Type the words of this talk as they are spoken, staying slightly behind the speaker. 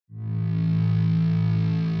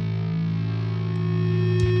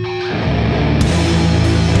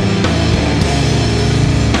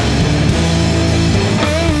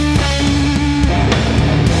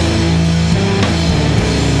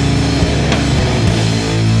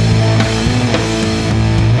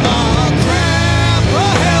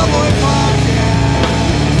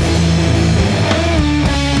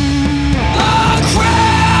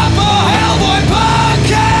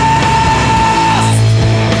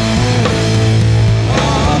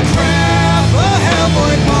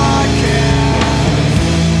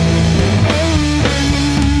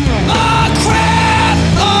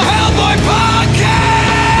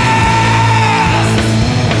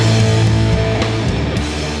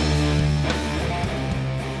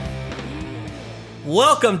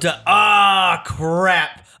Welcome to Ah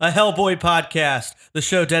Crap, a Hellboy podcast, the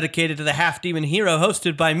show dedicated to the half-demon hero,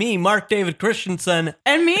 hosted by me, Mark David Christensen.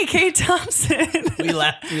 And me, Kate Thompson. We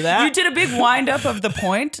laughed through that. You did a big wind-up of the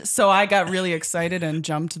point, so I got really excited and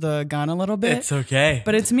jumped the gun a little bit. It's okay.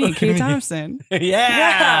 But it's me, Kate Thompson.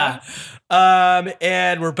 Yeah.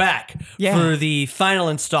 And we're back for the final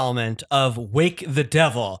installment of Wake the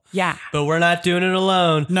Devil. Yeah. But we're not doing it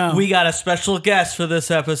alone. No. We got a special guest for this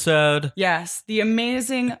episode. Yes, the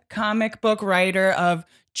amazing comic book writer of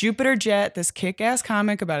Jupiter Jet, this kick-ass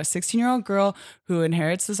comic about a 16-year-old girl who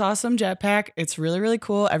inherits this awesome jetpack. It's really, really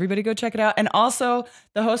cool. Everybody go check it out. And also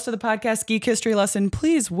the host of the podcast, Geek History Lesson.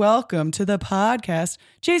 Please welcome to the podcast,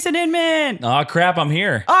 Jason Inman. Oh, crap, I'm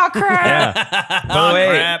here. Oh, crap. Yeah. By the way,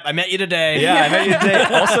 Crap, I met you today. Yeah, I met you today.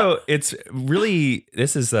 Also, it's really,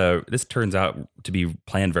 this turns out to be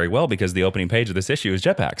planned very well because the opening page of this issue is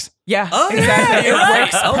jetpacks. Yeah, Oh, exactly. yeah, It right.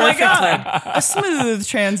 works Oh, my perfectly. A smooth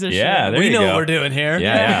transition. Yeah, there We you know go. what we're doing here.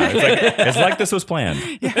 Yeah. It's like this was planned.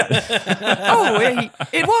 Oh,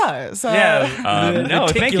 it was. No,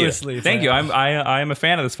 thank Meticulously you. Thank you. I am a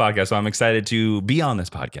fan of this podcast, so I'm excited to be on this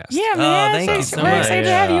podcast. Yeah, man. thank you so We're much. excited to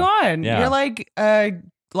have you on. Yeah. You're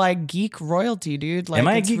like geek royalty, dude. Like, Am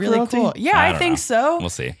I a it's geek really royalty? cool. Yeah, I don't think know. so. We'll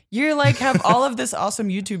see. You're like have all of this awesome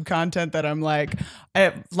YouTube content that I'm like I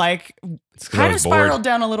kind of was spiraled bored.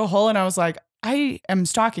 down a little hole, and I was like, I am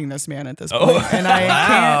stalking this man at this Oh. point, and I Wow.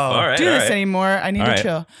 can't All right, do all this right. anymore. I need All to right.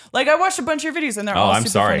 chill. Like, I watched a bunch of your videos, and they're Oh, all I'm super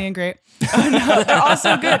sorry. funny and great. No, they're all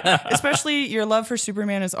so good. Especially your love for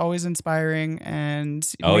Superman is always inspiring, and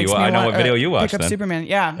Oh, makes me I know want, what video you watched Pick up then. Superman.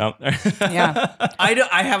 Yeah, Oh. yeah.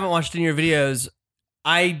 I haven't watched any of your videos.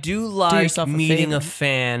 I do like yourself a meeting favor. a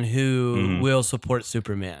fan who will support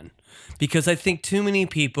Superman, because I think too many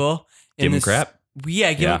people Give him crap?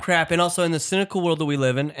 Yeah, give Yeah. him crap, and also in the cynical world that we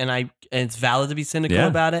live in, and it's valid to be cynical Yeah.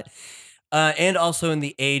 about it. And also in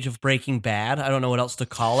the age of Breaking Bad, I don't know what else to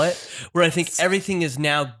call it, where I think everything is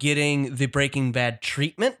now getting the Breaking Bad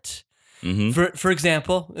treatment. Mhm. For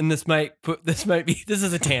example, and this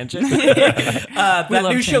is a tangent. That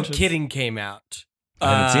love new show tangents. Kidding came out. I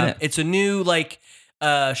haven't seen it. It's a new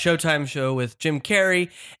Showtime show with Jim Carrey,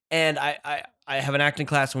 and I have an acting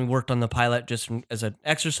class, and we worked on the pilot just as an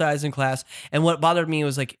exercise in class. And what bothered me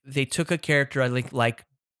was they took a character I like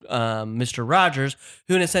Mr. Rogers,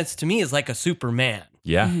 who in a sense to me is like a Superman.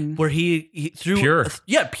 Yeah. Where he through Pure.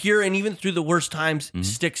 pure, and even through the worst times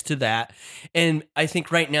sticks to that. And I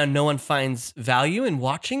think right now no one finds value in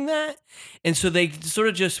watching that, and so they sort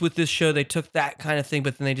of just with this show they took that kind of thing,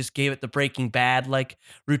 but then they just gave it the Breaking Bad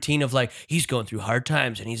routine of he's going through hard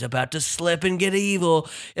times and he's about to slip and get evil,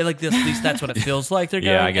 and at least that's what it feels like they're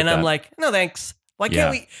going. Yeah, I get and I'm that. like, no thanks. Why can't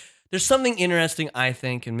we? There's something interesting, I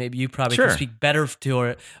think, and maybe you probably Sure. can speak better to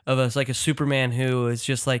it, of us, like a Superman who is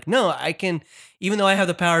just like, no, I can, even though I have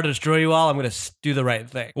the power to destroy you all, I'm going to do the right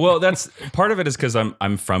thing. Well, that's part of it is because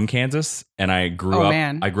I'm from Kansas and I grew Oh, up.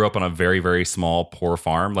 man. I grew up on a very, very small, poor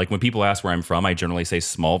farm. Like when people ask where I'm from, I generally say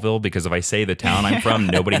Smallville because if I say the town I'm from,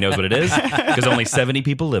 nobody knows what it is because only 70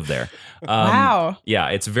 people live there. Wow. Yeah,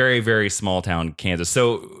 it's very, very small town Kansas.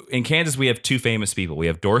 So in Kansas, we have two famous people. We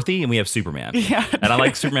have Dorothy and we have Superman. Yeah. And I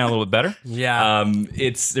like Superman a little bit better. Yeah.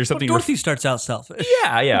 There's something. Dorothy starts out selfish.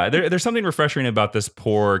 Yeah. There's something refreshing about this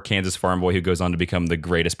poor Kansas farm boy who goes on to become the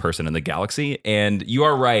greatest person in the galaxy. And you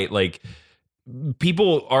are right. Like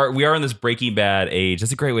we are in this Breaking Bad age.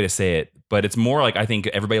 That's a great way to say it. But it's more like I think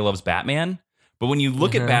everybody loves Batman. But when you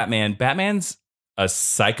look at Batman's a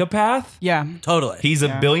psychopath. Yeah. Totally. He's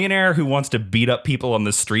a billionaire who wants to beat up people on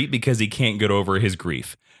the street because he can't get over his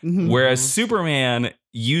grief. Whereas Superman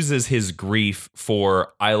uses his grief for,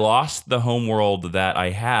 I lost the homeworld that I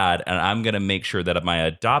had, and I'm going to make sure that my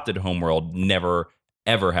adopted homeworld never,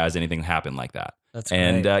 ever has anything happen like that. That's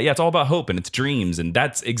and great. it's all about hope and it's dreams. And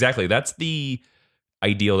that's the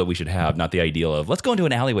ideal that we should have, not the ideal of let's go into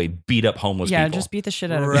an alleyway, beat up homeless Yeah, people. just beat the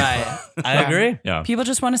shit out of Right. I agree. Yeah. people. People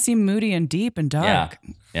just want to see moody and deep and dark.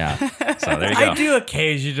 Yeah. So there you go. I do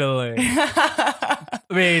occasionally. I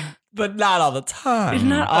mean, but not all the time.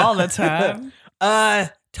 Not all the time.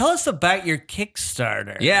 Tell us about your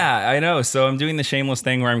Kickstarter. Yeah, I know. So I'm doing the shameless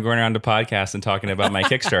thing where I'm going around to podcasts and talking about my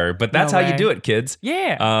Kickstarter, but that's No how you way. do it, kids.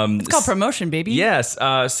 Yeah. It's called promotion, baby. Yes.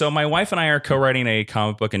 So my wife and I are co-writing a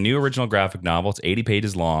comic book, a new original graphic novel. It's 80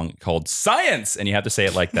 pages long called Science. And you have to say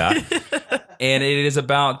it like that. And it is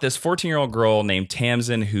about this 14-year-old girl named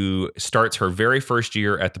Tamsin who starts her very first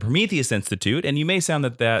year at the Prometheus Institute. And you may sound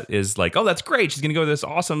that is like, oh, that's great. She's going to go to this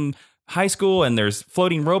awesome high school and there's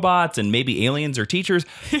floating robots and maybe aliens or teachers.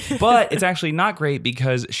 But it's actually not great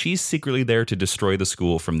because she's secretly there to destroy the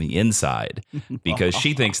school from the inside because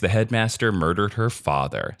she thinks the headmaster murdered her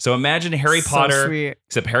father. So imagine Harry Potter, sweet.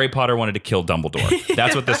 except Harry Potter wanted to kill Dumbledore.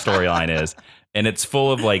 That's what the storyline is. And it's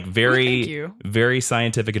full of like Thank very, you. very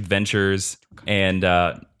scientific adventures. And,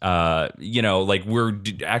 like we're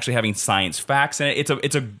actually having science facts in it.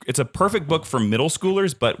 It's a perfect book for middle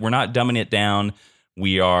schoolers, but we're not dumbing it down.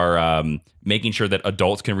 We are making sure that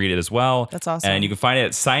adults can read it as well. That's awesome. And you can find it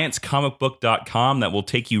at sciencecomicbook.com. That will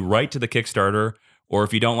take you right to the Kickstarter. Or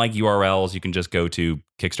if you don't like URLs, you can just go to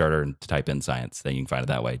Kickstarter and type in science. Then you can find it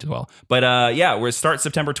that way as well. But we're start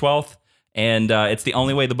September 12th. And it's the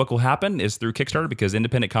only way the book will happen is through Kickstarter because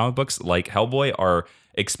independent comic books like Hellboy are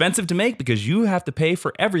expensive to make because you have to pay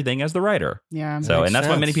for everything as the writer. Yeah. So, and that's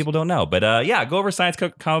what sense. many people don't know. But go over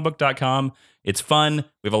sciencecomicbook.com. It's fun.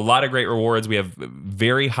 We have a lot of great rewards. We have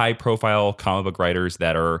very high profile comic book writers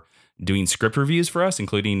that are doing script reviews for us,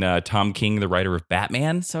 including Tom King, the writer of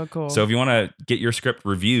Batman. So cool. So if you want to get your script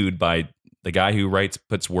reviewed by the guy who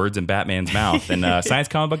puts words in Batman's mouth, then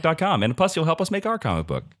sciencecomicbook.com. And plus, you'll help us make our comic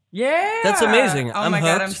book. Yeah. That's amazing. Oh I'm my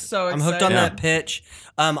hooked. God, I'm so excited. I'm hooked on Yeah. that pitch.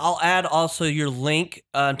 I'll add also your link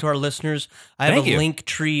to our listeners. I have Thank a you. link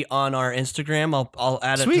tree on our Instagram. I'll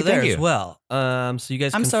add it Sweet, to there thank as you. well. So you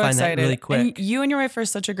guys I'm can so find excited. that really quick. And you and your wife are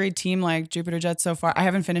such a great team, like Jupiter Jet so far. I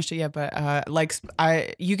haven't finished it yet, but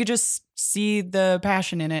you could just see the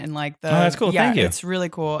passion in it and like the. Oh, that's cool. Yeah, Thank you. It's really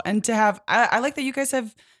cool. And to have, I like that you guys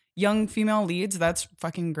have young female leads. That's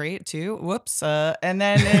fucking great too. Whoops. And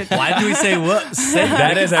then Why do we say what?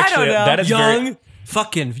 That is actually know. that is young, very,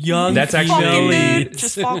 fucking young. That's female actually- fucking lead. dude,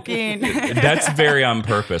 just fucking. that's very on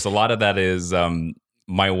purpose. A lot of that is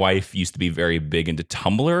my wife used to be very big into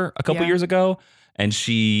Tumblr a couple Yeah. years ago, and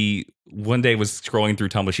she one day was scrolling through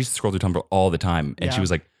Tumblr. She used to scroll through Tumblr all the time, and she Yeah.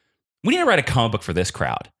 was like, "We need to write a comic book for this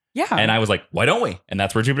crowd." Yeah. And I was like, "Why don't we?" And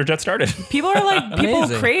that's where Jupiter Jet started. People are like, people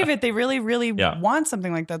Amazing. crave it. They really, really Yeah. want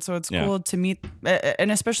something like that. So it's Yeah. cool to meet,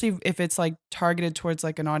 and especially if it's like targeted towards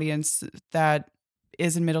like an audience that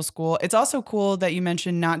is in middle school. It's also cool that you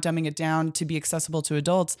mentioned not dumbing it down to be accessible to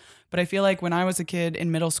adults. But I feel like when I was a kid in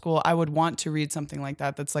middle school, I would want to read something like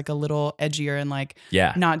that that's like a little edgier and like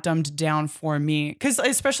Yeah. not dumbed down for me. Because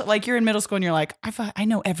especially like you're in middle school and you're like, I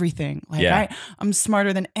know everything. Like Yeah. I'm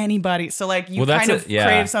smarter than anybody. So like you Well, that's kind of it, yeah.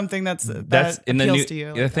 crave something that In the appeals new, to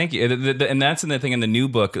you. Yeah, thank you. And that's in the thing in the new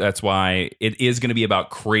book. That's why it is going to be about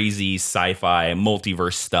crazy sci-fi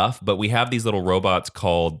multiverse stuff. But we have these little robots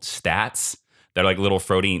called stats. They're like little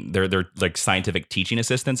floating. They're like scientific teaching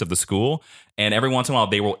assistants of the school. And every once in a while,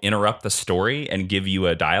 they will interrupt the story and give you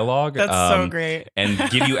a dialogue. That's so great. And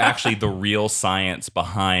give you actually the real science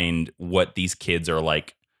behind what these kids are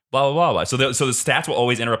like. Blah, blah, blah, blah. So the stats will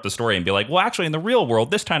always interrupt the story and be like, well, actually, in the real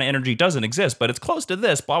world, this kind of energy doesn't exist, but it's close to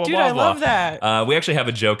this, blah, blah, Dude, blah, I blah. love that. We actually have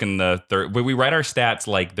a joke in the third where we write our stats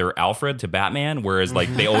like they're Alfred to Batman, whereas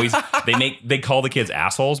like they always they call the kids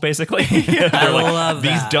assholes basically. They're like, love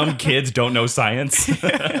these that. dumb kids don't know science.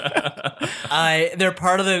 They're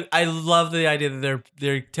part of the. I love the idea that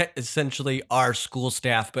they're essentially our school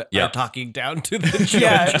staff, but Yeah. are talking down to the children.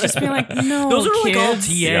 Yeah, just being like, no, Those are like all kids.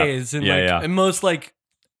 TAs and Yeah, like yeah. and most like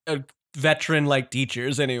veteran like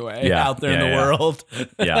teachers anyway Yeah, out there in yeah, the yeah. world.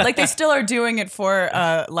 Yeah. Like they still are doing it for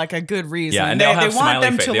like a good reason. Yeah, and they they'll have want smiley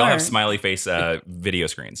them face. to They all learn. have smiley face video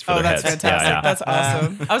screens for Oh, their that's heads. fantastic. Yeah, yeah. That's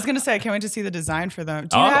awesome. I was gonna say I can't wait to see the design for them.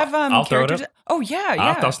 Do you I'll- have I'll throw it characters? up. Oh yeah,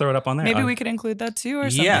 yeah. I'll throw it up on there. Maybe we could include that too or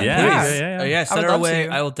something. Yeah, Yeah, please. yeah, yeah. Yeah, I send would our love way.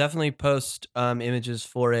 to. I will definitely post images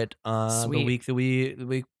for it the Sweet. week that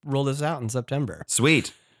we roll this out in September.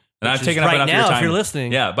 Sweet. And Which I've is taken up right enough of now, your if time. you're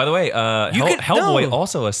listening. Yeah. By the way, Hellboy no.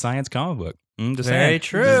 also a science comic book. Just Very saying.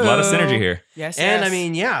 true. There's a lot of synergy here. Yes, And yes. I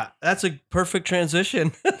mean, yeah, that's a perfect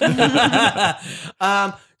transition. So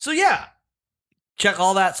yeah, check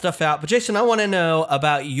all that stuff out. But Jason, I want to know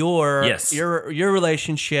about your Yes. your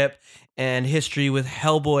relationship and history with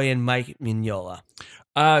Hellboy and Mike Mignola.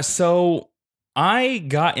 So I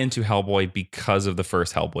got into Hellboy because of the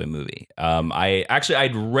first Hellboy movie.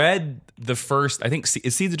 I'd read the first. I think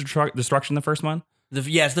is Seeds of Destruction the first one.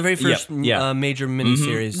 It's the very first yeah. major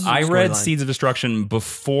miniseries. I read storyline. Seeds of Destruction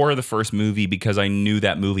before the first movie because I knew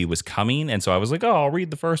that movie was coming, and so I was like, "Oh, I'll read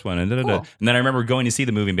the first one." And Cool. and then I remember going to see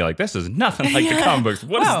the movie and be like, "This is nothing like the Yeah. comic books.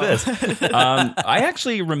 What Wow. is this?" I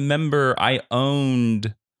actually remember I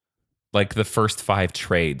owned like the first 5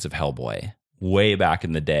 trades of Hellboy way back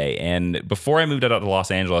in the day, and before I moved out to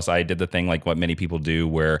Los Angeles, I did the thing like what many people do,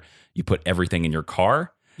 where you put everything in your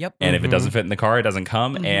car. Yep. And if it doesn't fit in the car, it doesn't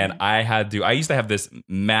come. Mhm. And I used to have this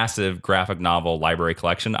massive graphic novel library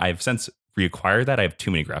collection. I've since reacquire that. I have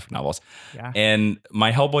too many graphic novels. Yeah. And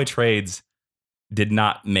my Hellboy trades did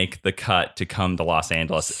not make the cut to come to Los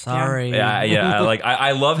Angeles. Sorry. Yeah. Like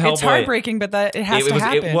I love Hellboy. It's heartbreaking, but that it has to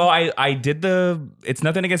happen. Well, I did it's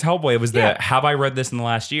nothing against Hellboy. It was have I read this in the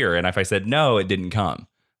last year? And if I said no, it didn't come.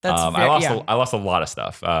 That's I lost a lot of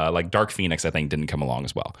stuff. Like Dark Phoenix, I think, didn't come along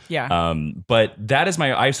as well. Yeah. But that is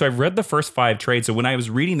so I've read the first 5 trades. So when I was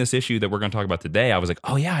reading this issue that we're going to talk about today, I was like,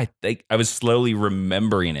 oh yeah, I think I was slowly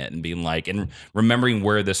remembering it and being like, and remembering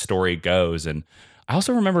where this story goes. And I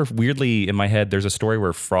also remember weirdly in my head, there's a story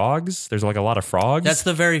where there's like a lot of frogs.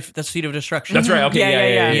 That's Seed of Destruction. That's right.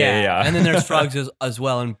 Okay. Yeah. And then there's frogs as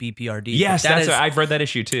well in BPRD. Yes, I've read that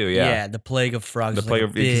issue too. Yeah. Yeah, the Plague of Frogs. The Plague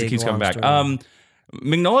of because it keeps coming back.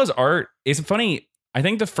 Mignola's art is funny. I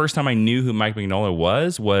think the first time I knew who Mike Mignola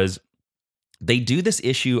was they do this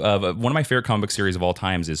issue of one of my favorite comic book series of all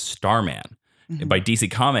times is Starman by DC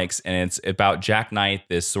Comics, and it's about Jack Knight,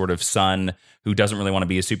 this sort of son who doesn't really want to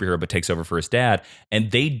be a superhero but takes over for his dad,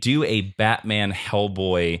 and they do a Batman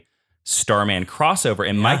Hellboy Starman crossover,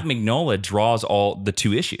 and Mike Mignola draws all the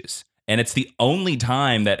 2 issues, and it's the only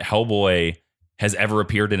time that Hellboy has ever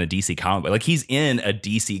appeared in a DC comic book. Like he's in a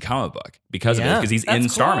DC comic book because of it, because he's in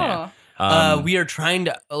Starman. We are trying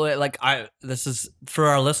to this is for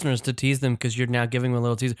our listeners to tease them because you're now giving them a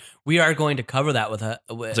little teaser. We are going to cover that with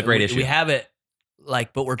it's a great issue. We have it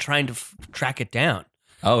but we're trying to track it down.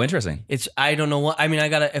 Oh, interesting. I don't know what, I mean, I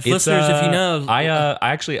gotta, if listeners, if you know.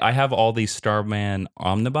 I have all these Starman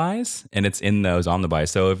omnibus and it's in those omnibus.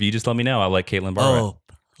 So if you just let me know, I'll let Caitlin borrow it.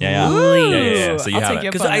 Yeah. So you I'll have take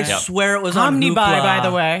it. Because I swear it was on Omnibuy, Hoopla. by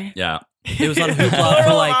the way. Yeah. It was on Hoopla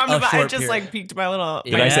for like a short I just period. like peeked my little.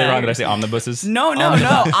 Did I say wrong? Did I say omnibuses? No.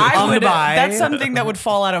 I would. That's something that would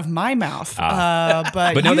fall out of my mouth.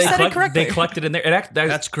 But no, you they said it correctly. They collected in there.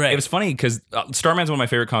 That's great. It was funny because Starman's one of my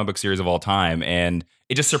favorite comic book series of all time, and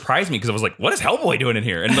it just surprised me because I was like, "What is Hellboy doing in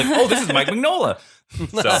here?" And like, "Oh, this is Mike Mignola."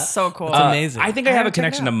 That's so cool. It's amazing. I think I have a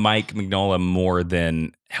connection to Mike Mignola more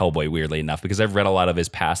than Hellboy, weirdly enough, because I've read a lot of his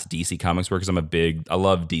past DC Comics work. Because I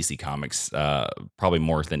love DC Comics, probably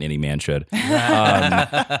more than any man should. And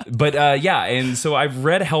so I've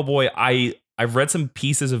read Hellboy. I've read some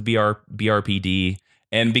pieces of BRPD,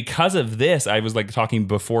 and because of this, I was like talking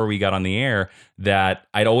before we got on the air that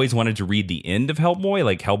I'd always wanted to read the end of Hellboy,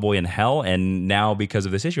 like Hellboy in Hell, and now because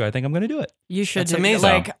of this issue, I think I'm going to do it. You should. That's amazing.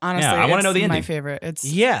 Like honestly, I want to know the it's my ending. favorite. It's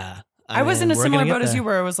I was mean, in a we're similar gonna get boat as there. you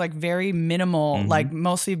were. It was like very minimal. Like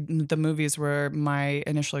mostly the movies were my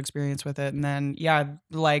initial experience with it, and then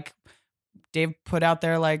like Dave put out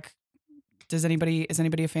there like, is anybody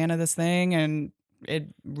a fan of this thing? And it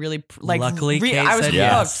really Luckily, Kate I was said hooked,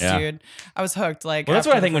 yes. dude. I was hooked. Like, Well, that's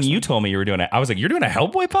what I after think the when first you one. told me you were doing it. I was like, "You're doing a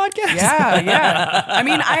Hellboy podcast?" Yeah. I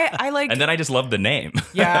mean, I like. And then I just loved the name.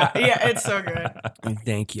 Yeah, it's so good.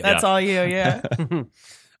 Thank you. That's all you. Yeah.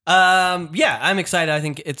 I'm excited. I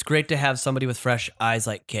think it's great to have somebody with fresh eyes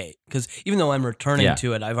like Kate, because even though I'm returning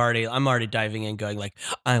to it, I'm already diving in, going like,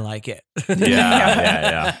 I like it.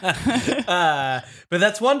 Yeah. But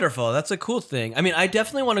that's wonderful. That's a cool thing. I mean, I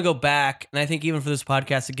definitely want to go back, and I think even for this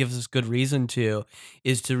podcast, it gives us good reason to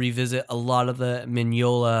revisit a lot of the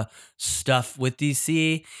Mignola stuff with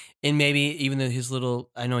DC. And maybe even his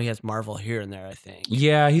little, I know he has Marvel here and there, I think.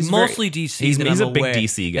 Yeah, he's mostly DC. He's that a I'm big aware,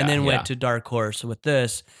 DC guy. and then yeah. went to Dark Horse with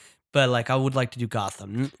this. But like, I would like to do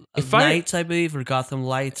Gotham Knights, I believe, or Gotham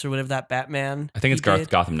Lights, or whatever that Batman. I think it's he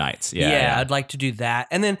did. Gotham Knights. Yeah, Yeah, I'd like to do that,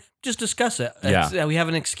 and then just discuss it. Yeah. We have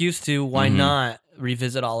an excuse to. Why not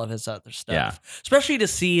revisit all of his other stuff? Yeah. Especially to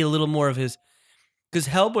see a little more of his. Because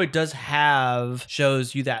Hellboy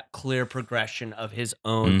shows you that clear progression of his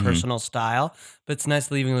own personal style, but it's nice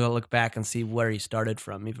leaving a look back and see where he started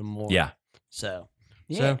from even more. Yeah. So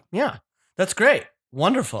that's great.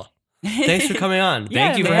 Wonderful. Thanks for coming on.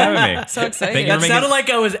 Thank you for having me. So excited. Thank you for That making- sounded like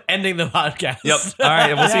I was ending the podcast. Yep. All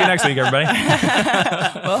right. We'll see you next week, everybody.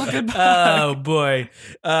 Well, goodbye. Oh boy.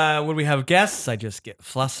 When we have guests, I just get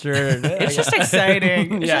flustered. It's just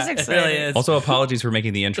exciting. It's Yeah, just it exciting. really is. Also, apologies for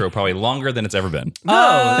making the intro probably longer than it's ever been.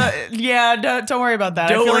 Don't worry about that.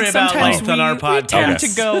 Don't I feel worry like about sometimes length on our we tend podcast.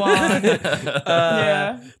 to go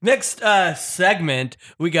on. Next segment,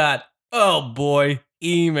 we got, oh boy,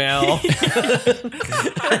 email.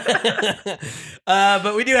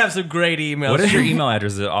 But we do have some great emails. What is your email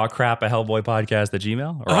address? Is it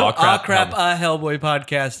awcrap@hellboypodcast@gmail or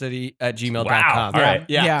awcrap@hellboypodcast at gmail.com. Wow. All right.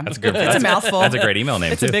 Yeah. That's a good. It's a mouthful. That's a great email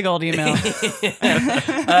name It's too. a big old email.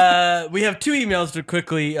 We have 2 emails to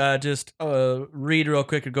quickly just read real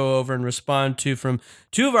quick and go over and respond to from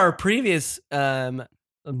 2 of our previous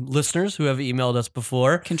listeners who have emailed us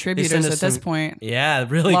before. They Contributors send at us this some- point. Yeah,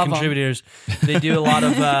 really Love 'em. contributors. They do a lot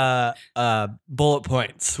of bullet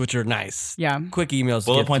points, which are nice. Yeah. Quick emails. to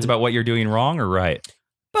Bullet get points through. about what you're doing wrong or right?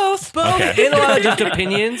 Both, Okay. and a lot of just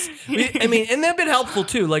opinions. I mean, and they've been helpful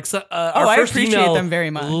too. Like, our I first appreciate email them very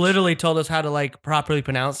much. Literally told us how to like properly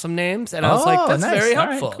pronounce some names, and I was like, Oh, "That's nice. very All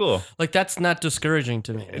right, helpful." cool. Like, that's not discouraging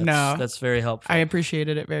to me. No. That's very helpful. I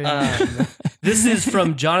appreciated it very much. This is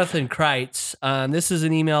from Jonathan Kreitz. This is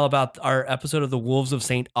an email about our episode of the Wolves of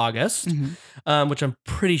St. August, which I'm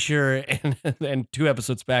pretty sure, and 2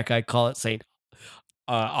 episodes back, I call it St.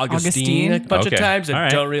 Augustine a bunch of Okay. times and All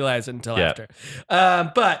right. don't realize it until Yeah. after.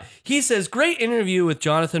 But he says, great interview with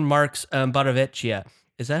Jonathan Marks Baravecchia.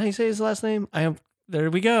 Is that how you say his last name? There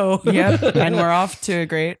we go. Yep. And we're off to a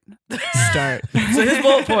great start. So his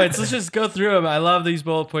bullet points, let's just go through them. I love these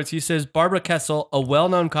bullet points. He says, Barbara Kessel, a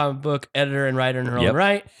well-known comic book editor and writer in her own Yep.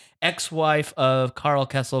 right, ex-wife of Carl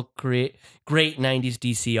Kessel, great 90s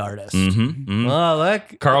DC artist. Mm-hmm. Oh,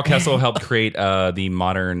 look. Carl Kessel helped create the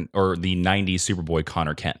modern or the 90s Superboy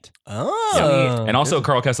Connor Kent. Oh. And also,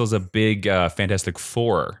 Carl Kessel is a big Fantastic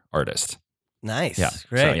Four artist. Nice. Yeah.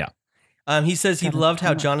 Great. So, yeah. He says he loved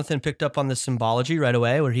how Jonathan picked up on the symbology right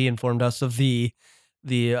away, where he informed us of the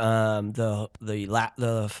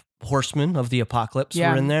horsemen of the apocalypse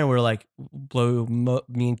Yeah. were in there. We're like, blow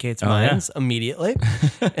me and Kate's Oh, yeah. minds immediately.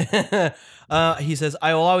 He says,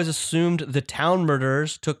 I always assumed the town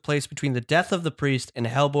murders took place between the death of the priest and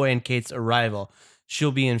Hellboy and Kate's arrival.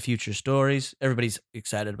 She'll be in future stories. Everybody's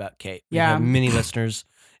excited about Kate. We Yeah. have many listeners.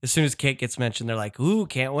 As soon as Kate gets mentioned, they're like, ooh,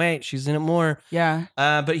 can't wait. She's in it more. Yeah.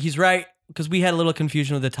 But he's right, because we had a little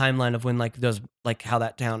confusion with the timeline of when how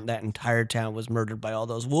that entire town was murdered by all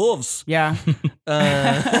those wolves. Yeah.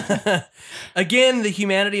 Again, the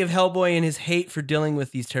humanity of Hellboy and his hate for dealing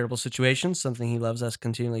with these terrible situations, something he loves us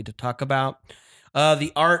continually to talk about.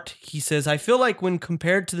 The art, he says, I feel like when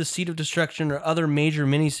compared to The Seed of Destruction or other major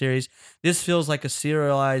miniseries, this feels like a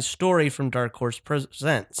serialized story from Dark Horse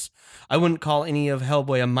Presents. I wouldn't call any of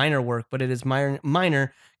Hellboy a minor work, but it is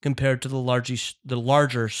minor compared to the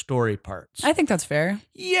larger story parts. I think that's fair.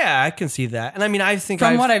 Yeah, I can see that. And I mean, I think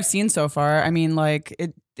From what I've seen so far, I mean, like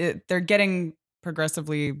they're getting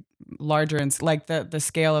progressively larger, and like the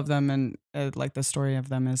scale of them and like the story of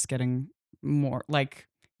them is getting more like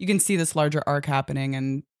you can see this larger arc happening,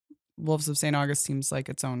 and Wolves of St. August seems like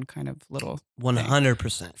its own kind of little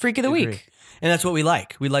 100% freak of the agree. week. And that's what we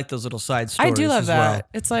like. We like those little side stories. I do love as that. well.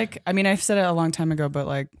 It's like, I mean, I've said it a long time ago, but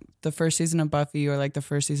like the first season of Buffy or like the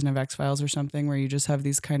first season of X-Files or something, where you just have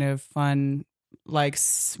these kind of fun, like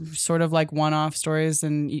sort of like one-off stories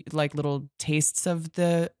and like little tastes of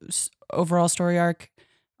the overall story arc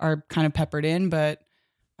are kind of peppered in. But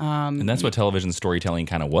And that's what television storytelling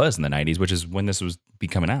kind of was in the 90s, which is when this was be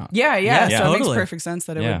coming out. Yeah. Yeah, So it totally. makes perfect sense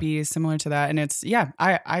that it Yeah. would be similar to that. And it's,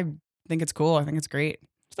 I think it's cool. I think it's great.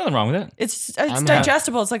 There's nothing wrong with it. It's I'm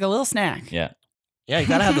digestible. It's like a little snack. Yeah. Yeah, you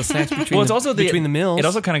gotta have the snacks between. Well, it's also between the meals. It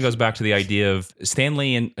also kind of goes back to the idea of Stan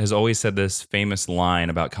Lee has always said this famous line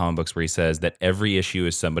about comic books where he says that every issue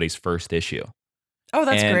is somebody's first issue. Oh,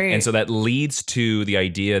 that's great. And so that leads to the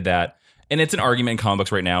idea that, and it's an argument in comic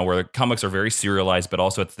books right now where comics are very serialized, but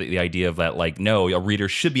also it's the idea of that, like, no, a reader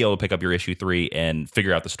should be able to pick up your issue 3 and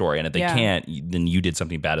figure out the story. And if they Yeah. can't, then you did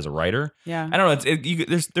something bad as a writer. Yeah. I don't know.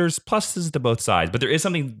 There's pluses to both sides, but there is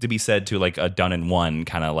something to be said to like a done in one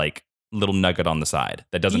kind of like little nugget on the side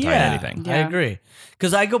that doesn't tie to anything. I Yeah. agree.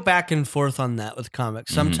 Because I go back and forth on that with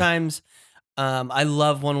comics. Sometimes I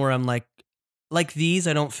love one where I'm like these,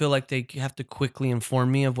 I don't feel like they have to quickly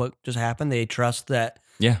inform me of what just happened. They trust that.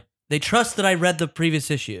 Yeah. They trust that I read the previous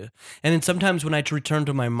issue. And then sometimes when I return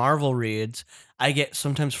to my Marvel reads, I get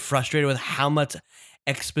sometimes frustrated with how much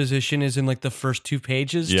exposition is in like the first 2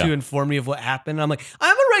 pages Yeah. to inform me of what happened. I'm like,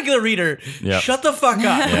 I'm a regular reader. Yep. Shut the fuck up.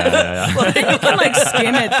 Yeah. Like- You can like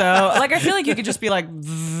skim it though. Like I feel like you could just be like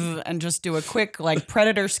and just do a quick like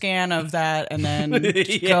predator scan of that and then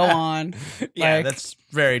just go Yeah. on. yeah, Like, that's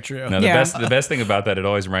very true. No, the Yeah. best thing about that, it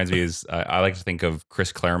always reminds me is I like to think of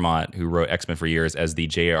Chris Claremont, who wrote X-Men for years, as the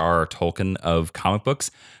J.R.R. Tolkien of comic books.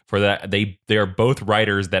 For that, they are both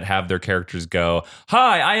writers that have their characters go,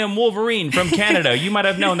 "Hi, I am Wolverine from Canada. You might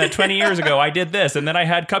have known that 20 years ago I did this, and then I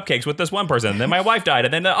had cupcakes with this one person, and then my wife died,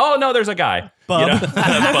 and then oh no, there's a guy." Bub. You know?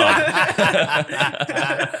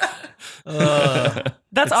 Bub.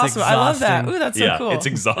 that's That's It's awesome. I love that. exhausting. Ooh, that's so yeah, cool. it's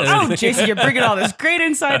exhausting. Oh, Jason, you're bringing all this great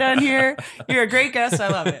insight on here. You're a great guest. I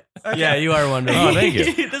love it. Okay. Yeah, you are wonderful. Oh, thank you.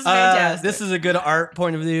 this is fantastic. This is a good art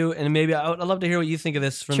point of view, and maybe I'd love to hear what you think of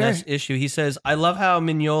this from Sure. this issue. He says, I love how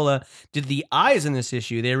Mignola did the eyes in this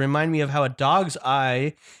issue. They remind me of how a dog's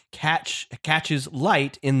eye catches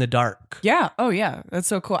light in the dark. Yeah. Oh, yeah. That's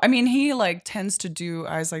so cool. I mean, he like tends to do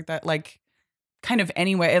eyes like that, like kind of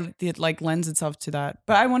anyway. It like lends itself to that.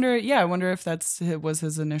 But I wonder if was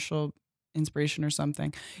his initial inspiration or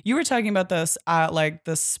something. You were talking about this, like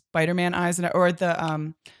the Spider-Man eyes or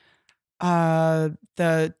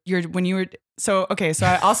so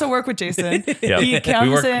I also work with Jason. Yeah. He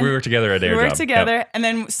comes in. We work together at Air We worked Job. together, Yep. and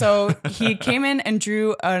then so he came in and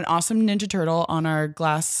drew an awesome Ninja Turtle on our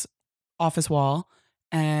glass office wall,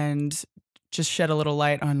 and just shed a little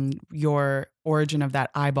light on your origin of that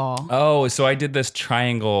eyeball. Oh, so I did this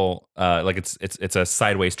triangle, like it's a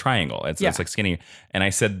sideways triangle. It's like skinny. And I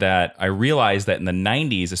said that I realized that in the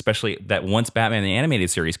 90s, especially that once Batman the Animated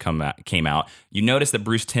Series came out, you notice that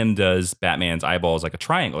Bruce Timm does Batman's eyeballs like a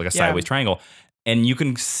triangle, like a sideways triangle. And you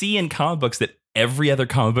can see in comic books that every other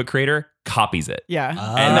comic book creator copies it. Yeah.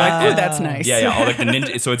 And ooh, that's nice. Yeah. All like the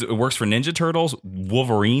ninja. So it works for Ninja Turtles.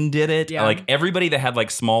 Wolverine did it. Yeah. Like everybody that had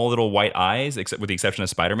like small little white eyes, except with the exception of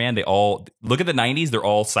Spider-Man, they all look at the 90s. They're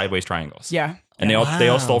all sideways triangles. Yeah. And they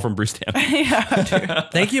all stole from Bruce Timm. Yeah,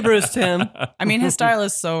 dude. Thank you, Bruce Timm. I mean, his style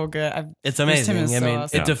is so good. It's Bruce Timm amazing. is I so mean,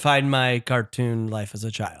 awesome. it defined my cartoon life as a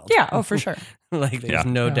child. Yeah. Oh, for sure. Like, there's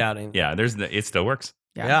Yeah. no Yeah. doubting. Yeah. It still works.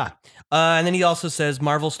 Yeah. And then he also says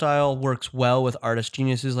Marvel style works well with artist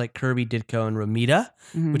geniuses like Kirby, Ditko, and Romita,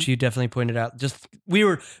 Mhm. which you definitely pointed out. Just we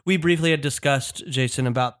briefly had discussed, Jason,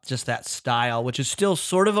 about just that style, which is still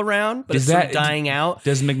sort of around, but Is it's sort of that- dying out.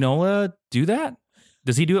 Does Mignola do that?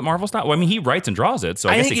 Does he do it Marvel style? Well, I mean, he writes and draws it, so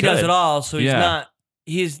I, I guess think he could. does it all, so he's Yeah. not.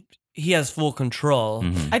 He has full control.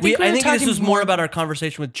 Mhm. I think, I think this talking is more about our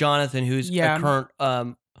conversation with Jonathan, who's Yeah. a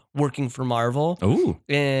current working for Marvel. Ooh.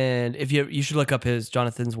 And if you should look up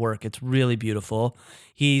Jonathan's work. It's really beautiful.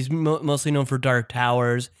 He's mostly known for Dark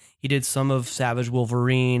Towers. He did some of Savage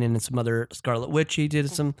Wolverine and some other Scarlet Witch. He did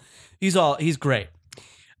some. He's great.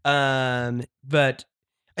 But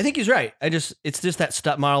I think he's right. It's just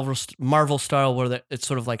that Marvel style where it's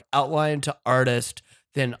sort of like outlined to artist,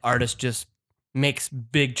 then artist just makes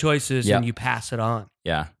big choices Yep. and you pass it on.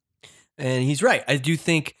 Yeah. And he's right. I do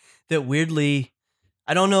think that weirdly,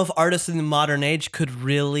 I don't know if artists in the modern age could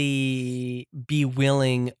really be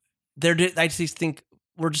willing. I just think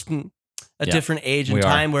we're just in a Yeah, different age and we are.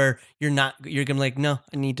 time where you're gonna be like, no,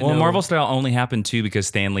 I need to Well, know. Marvel style only happened too because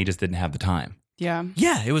Stan Lee just didn't have the time. Yeah.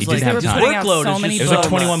 Yeah, it was He like didn't have his time. workload So is many just It was so like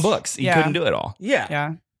 21 much. books. He Yeah. couldn't do it all.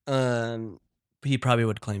 Yeah. Yeah. He probably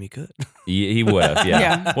would claim he could. He would have, yeah.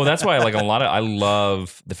 Yeah. Well, that's why I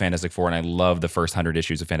love the Fantastic Four and I love the first 100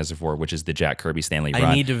 issues of Fantastic Four, which is the Jack Kirby Stanley run.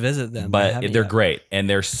 I need to visit them. I but haven't they're yet. great and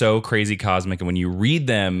they're so crazy cosmic. And when you read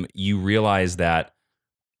them, you realize that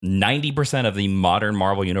 90% of the modern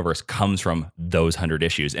Marvel universe comes from those 100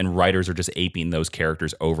 issues, and writers are just aping those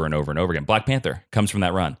characters over and over and over again. Black Panther comes from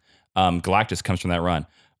that run. Galactus comes from that run.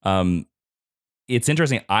 It's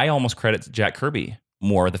interesting. I almost credit Jack Kirby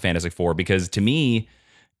more of the Fantastic Four because to me,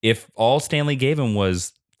 if all Stan Lee gave him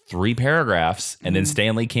was 3 paragraphs and then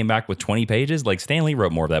Stan Lee came back with 20 pages, like Stan Lee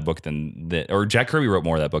wrote more of that book or Jack Kirby wrote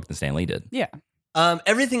more of that book than Stan Lee did. Yeah.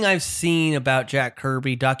 Everything I've seen about Jack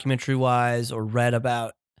Kirby, documentary wise, or read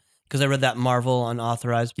about, because I read that Marvel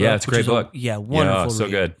Unauthorized book. Yeah, it's a which great is book. Wonderful. Yeah, so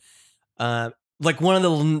read. good. Like one of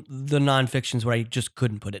the nonfictions where I just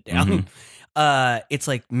couldn't put it down. Mhm. It's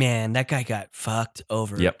like, man, that guy got fucked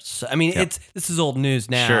over. Yep. So, I mean, Yep. this is old news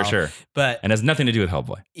now. Sure. But And has nothing to do with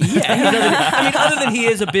Hellboy. yeah, he doesn't, I mean, other than he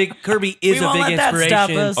is a big Kirby is We a won't big let that stop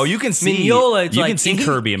inspiration. us. Oh, you can see Mignola, it's you like, can see he-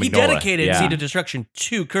 Kirby and He Mignola. dedicated yeah. Seed of Destruction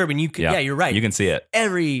to Kirby, and you can, yeah, you're right. You can see it.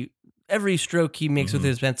 Every stroke he makes with Mhm.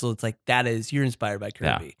 his pencil, it's like you're inspired by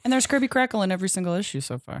Yeah. Kirby. And there's Kirby Crackle in every single issue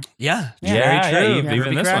so far. Yeah, Yeah, very true. even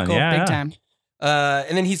Kirby this one, Crackle. yeah. Big time.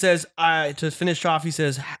 And then he says, to finish off, he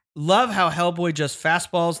says, love how Hellboy just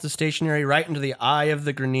fastballs the stationery right into the eye of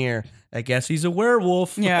the Grenier. I guess he's a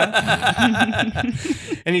werewolf. Yeah.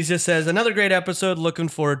 And he just says, another great episode. Looking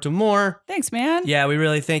forward to more. Thanks, man. Yeah, we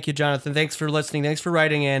really thank you, Jonathan. Thanks for listening. Thanks for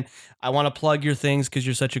writing in. I want to plug your things because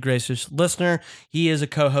you're such a gracious listener. He is a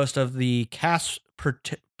co-host of the Cast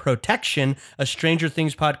Protection, a Stranger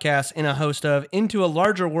Things podcast, and a host of Into a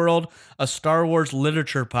Larger World, a Star Wars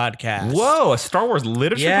literature podcast. Whoa, a Star Wars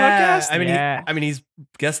literature Yeah, podcast? I mean, he's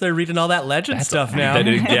guess they're reading all that legend stuff now.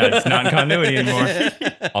 Yeah, it's not in continuity anymore.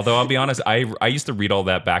 Although I'll be honest, I used to read all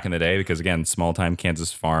that back in the day because again, small time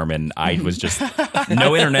Kansas farm, and I was just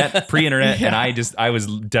no internet, pre-internet, and I was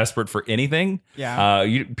desperate for anything. Yeah.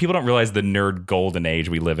 People don't realize the nerd golden age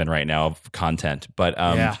we live in right now of content, but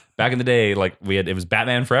back in the day, like it was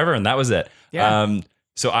Batman Forever, and that was it. Yeah.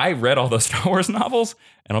 So I read all those Star Wars novels,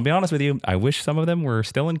 and I'll be honest with you, I wish some of them were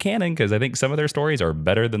still in canon because I think some of their stories are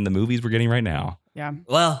better than the movies we're getting right now. Yeah.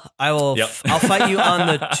 Well, I will. Yep. I'll fight you on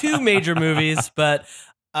the two major movies, but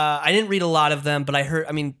I didn't read a lot of them. But I heard.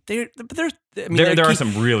 I mean, there are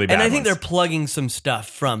some really bad and I think ones. they're plugging some stuff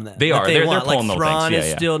from them. They that are. They're want. pulling like little things. Thrawn Yeah, is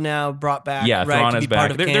yeah. still now brought back. Yeah, right, Thrawn to is be part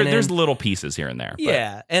back. of There's canon. little pieces here and there. but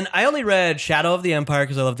Yeah, and I only read Shadow of the Empire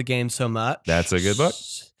because I love the game so much. That's a good book.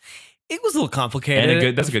 It was a little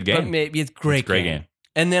complicated. That's a good game. But maybe it's a great. It's a great game.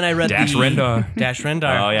 And then I read Dash Rendar. Dash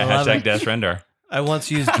Rendar. Oh yeah, I love hashtag it. Dash Rendar. I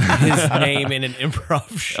once used his name in an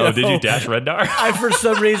improv show. Oh, did you Dash Rendar? I, for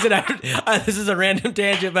some reason, this is a random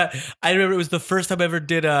tangent, but I remember it was the first time I ever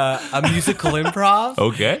did a musical improv.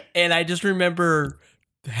 Okay. And I just remember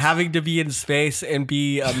having to be in space and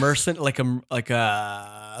be a merchant, like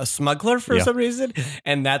a smuggler for Yeah. some reason,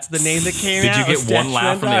 and that's the name that came Did out. you was get one Dash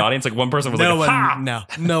laugh from the Rendar. audience? Like one person was No like, "Ha!"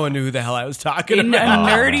 one, no one knew who the hell I was talking In a about.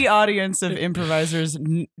 nerdy audience of improvisers,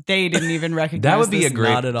 they didn't even recognize That would be a this. great.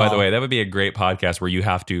 Not at By the all. way, that would be a great podcast where you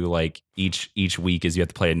have to like each week is you have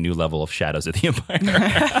to play a new level of Shadows of the Empire.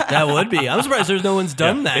 That would be. I'm surprised there's no one's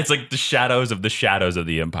done that. It's like the shadows of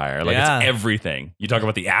the Empire. Like Yeah. it's everything. You talk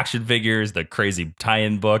about the action figures, the crazy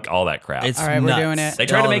tie-in book, all that crap. It's All right, we're nuts. doing it. They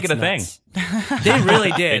tried to Oh, make it it's a thing. nuts. They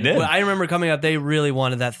really did. They did. Well, I remember coming up, they really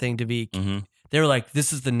wanted that thing to be. Mhm. They were like,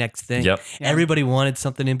 "This is the next thing." Yep. Yeah. Everybody wanted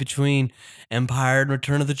something in between Empire and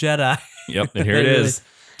Return of the Jedi. Yep. And here it They really- is.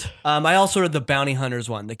 I also read the Bounty Hunters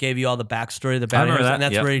one that gave you all the backstory of the I Bounty remember Hunters, that, and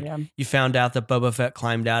that's yep. where Yeah. you found out that Boba Fett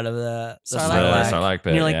climbed out of the Sarlacc. Sarlacc. Sarlacc pit.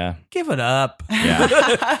 And you're like, yeah. give it up.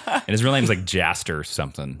 Yeah. And his real name's like Jaster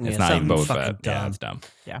something. It's Yeah, not even something Boba fucking Fett. Yeah, dumb. it's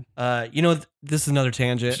dumb. This is another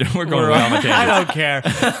tangent. We're going way on the tangent. I don't care.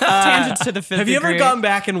 Tangents to the fifth Have you ever degree. gone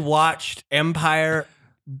back and watched Empire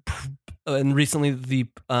and recently the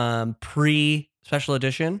pre-special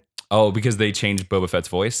edition? Oh, because they changed Boba Fett's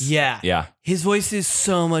voice? Yeah. Yeah. His voice is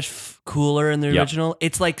so much cooler in the Yep. original.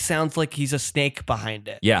 It's like sounds like he's a snake behind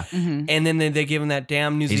it. Yeah. Mhm. And then they give him that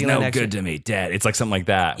damn New He's Zealand no accent. good to me, Dad. It's like something like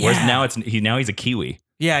that. Whereas Yeah. now he's a Kiwi.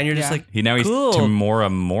 Yeah, and you're just Yeah. like, He's Cool. Tamora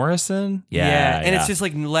Morrison. Yeah. and it's just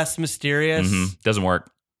like less mysterious. Mhm. Doesn't work.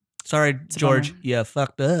 Sorry, a George. bummer. Yeah,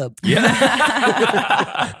 fucked up. Yeah.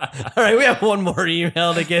 All right, we have one more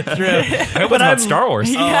email to get through. I hope it's But about I'm- Star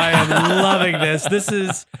Wars. Oh, I am loving this. This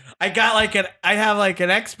is. I have like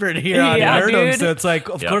an expert here on Yeah, nerdom, dude. so it's like,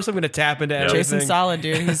 of Yep. course, I'm going to tap into everything. Jason's solid,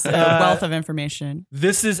 dude. He's a wealth of information.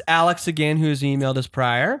 This is Alex again, who has emailed us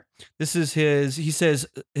prior. This is his. He says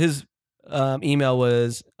his email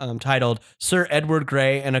was titled "Sir Edward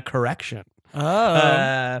Grey and a Correction."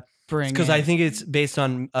 Oh, bring Because it. I think it's based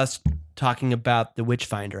on us talking about the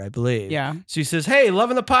Witchfinder, I believe. Yeah. So he says, "Hey,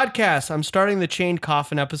 loving the podcast. I'm starting the Chained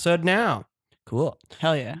Coffin episode now." Cool.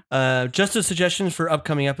 Hell yeah. Just a suggestion for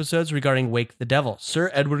upcoming episodes regarding Wake the Devil. Sir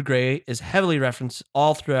Edward Grey is heavily referenced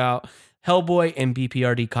all throughout Hellboy and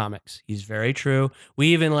BPRD comics. He's very true. We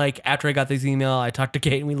even after I got this email, I talked to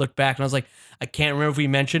Kate and we looked back and I was like, I can't remember if we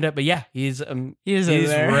mentioned it, but yeah, he's He is in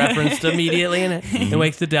there. referenced immediately in it. In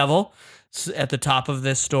Wake the Devil at the top of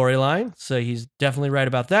this storyline. So he's definitely right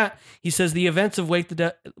about that. He says the events of Wake the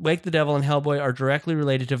Devil and Hellboy are directly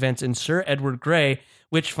related to events in Sir Edward Grey,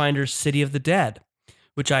 Witchfinder's City of the Dead,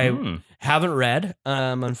 which I haven't read.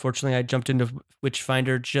 Unfortunately, I jumped into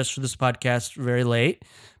Witchfinder just for this podcast very late,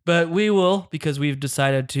 but we will, because we've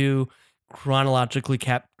decided to chronologically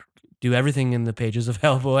do everything in the pages of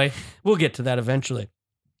Hellboy. We'll get to that eventually.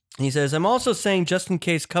 He says, I'm also saying, just in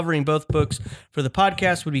case covering both books for the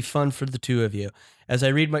podcast would be fun for the two of you. As I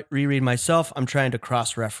reread myself, I'm trying to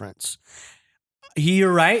cross-reference.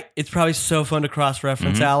 You're right. It's probably so fun to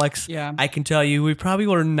cross-reference, Alex. Yeah. I can tell you, we probably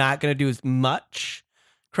are not going to do as much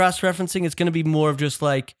cross-referencing. It's going to be more of just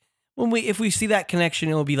like, if we see that connection,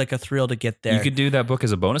 it will be like a thrill to get there. You could do that book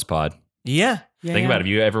as a bonus pod. Yeah. Think about it. If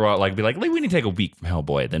you ever want, be like, we need to take a week from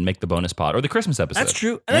Hellboy, then make the bonus pod or the Christmas episode. That's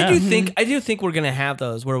true. And Yeah. I do think we're gonna have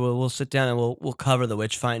those where we'll sit down and we'll cover the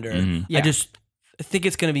Witchfinder. Mhm. Yeah. I think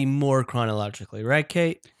it's gonna be more chronologically, right,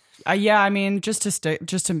 Kate? Yeah, I mean, just for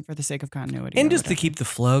the sake of continuity. And or just to whatever. keep the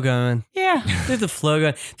flow going. Yeah. Keep the flow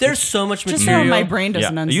going. There's so much Just so material. my brain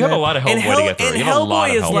doesn't unzip. You have a lot of Hellboy to get through. And You have a lot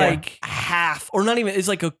Hellboy of is Hellboy. like half, or not even, it's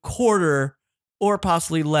like a quarter or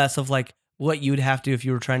possibly less of like what you'd have to if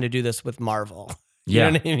you were trying to do this with Marvel. You Yeah.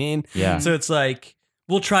 know what I mean? Yeah. So it's like,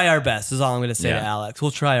 we'll try our best, is all I'm going to say to Yeah. Alex.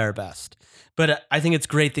 We'll try our best. But I think it's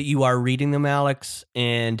great that you are reading them, Alex,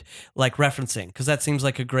 and like referencing, because that seems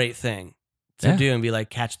like a great thing to Yeah. do and be like,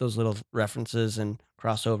 catch those little references and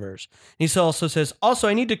crossovers. He also says, also,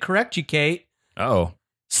 I need to correct you, Kate. Oh.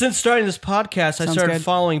 Since starting this podcast, I Sounds started good.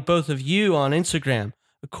 following both of you on Instagram.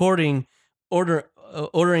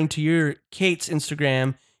 Ordering to your Kate's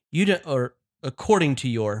Instagram, you don't, or according to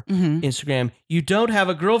your Mhm. Instagram, you don't have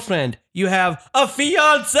a girlfriend. You have a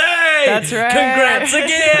fiance. That's right. Congrats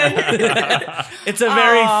again. It's a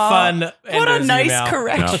very Aw, fun. What a Endo's nice email.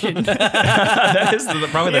 correction. That is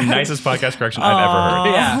probably the nicest podcast correction I've ever heard.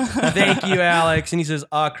 Aw. Yeah. Thank you, Alex. And he says,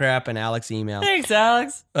 "Oh crap," and Alex email. Thanks,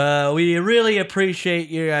 Alex. We really appreciate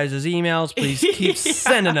your guys' emails. Please keep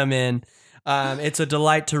sending them in. It's a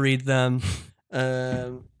delight to read them.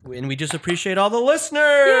 And we just appreciate all the listeners.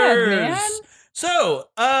 Yeah, man. So,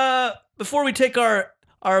 before we take our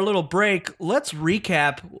little break, let's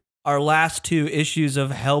recap our last 2 issues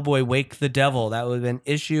of Hellboy Wake the Devil. That would have been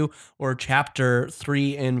issue or chapter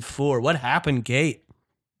 3 and 4. What happened, Kate?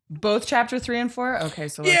 Both chapter 3 and 4? Okay,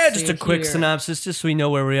 so let's Yeah, just see a quick here. synopsis, just so we know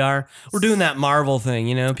where we are. We're doing that Marvel thing,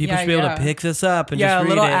 you know? People Yeah, should be able yeah. to pick this up and Yeah, just a read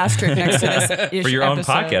little it. asterisk next to this For your own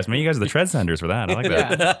episode. podcast, man. You guys are the trendsetters for that. I like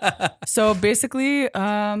that. So basically,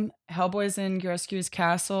 Hellboy's in Gurescu's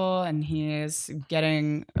castle, and he is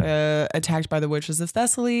getting attacked by the witches of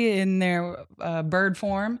Thessaly in their bird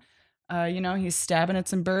form. He's stabbing at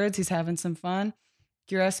some birds. He's having some fun.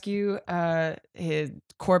 Gurescu, his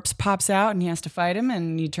corpse pops out, and he has to fight him,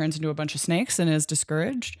 and he turns into a bunch of snakes and is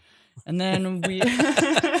discouraged. And then we...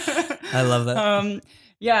 I love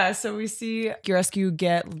that. So we see Gurescu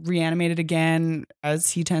get reanimated again,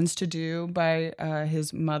 as he tends to do, by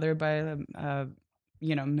his mother, by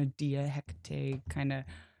Medea, Hecate, kind of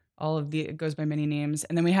it goes by many names.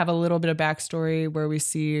 And then we have a little bit of backstory where we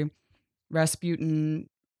see Rasputin,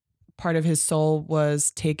 part of his soul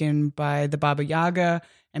was taken by the Baba Yaga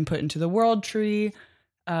and put into the World Tree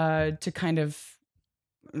to kind of,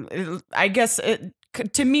 I guess,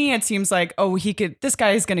 to me, it seems like, this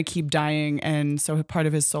guy is going to keep dying. And so part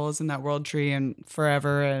of his soul is in that World Tree and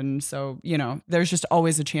forever. And so, there's just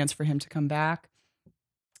always a chance for him to come back.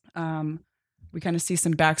 We kind of see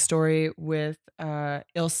some backstory with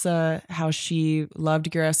Ilsa, how she loved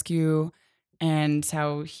Gurescu and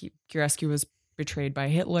how Gurescu was betrayed by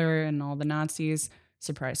Hitler and all the Nazis.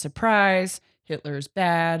 Surprise, surprise. Hitler's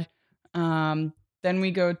bad. Then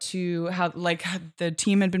we go to how the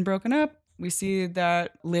team had been broken up. We see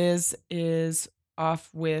that Liz is off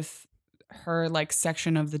with her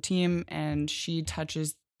section of the team, and she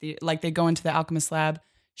touches they go into the alchemist lab.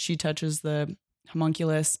 She touches the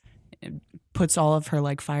homunculus, puts all of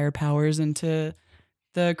her fire powers into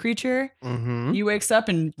the creature. Mm-hmm. He wakes up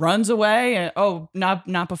and runs away. And,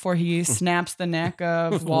 not before he snaps the neck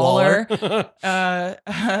of Waller.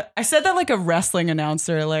 I said that like a wrestling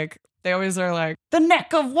announcer. They always are the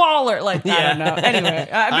neck of Waller. I don't know. Anyway,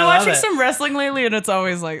 I've been watching some wrestling lately, and it's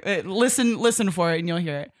always listen for it, and you'll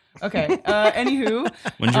hear it. Okay. Anywho,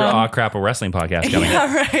 When's your Aw Crap, a wrestling podcast coming?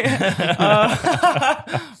 Yeah, right.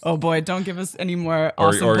 Oh boy, don't give us any more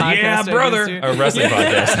awesome or podcast yeah, brother, ideas, dude. a wrestling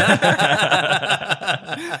podcast.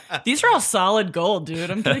 These are all solid gold, dude.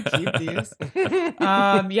 I'm gonna keep these.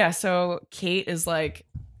 So Kate is Liz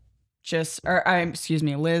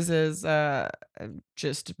is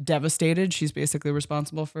just devastated. She's basically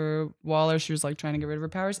responsible for Waller. She was trying to get rid of her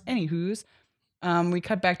powers. Anywho's, we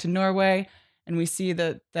cut back to Norway, and we see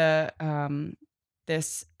that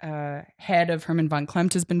this head of Herman von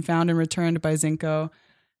Klemt has been found and returned by Zinko.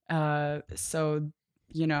 So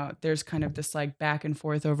there's kind of this back and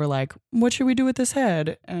forth over what should we do with this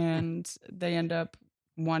head, and they end up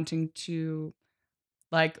wanting to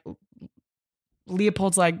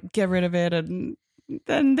Leopold's get rid of it, and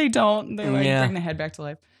then they don't. They bring the head back to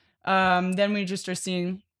life. Then we just are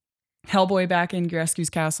seeing Hellboy back in Gurescu's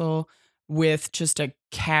castle with just a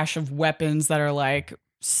cache of weapons that are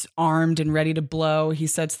armed and ready to blow. He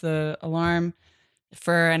sets the alarm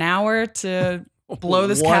for an hour to blow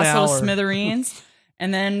this 1 castle to hour. smithereens.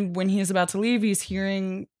 And then when he's about to leave, he's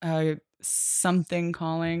hearing something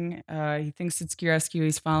calling. He thinks it's Gurescu.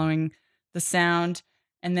 He's following the sound.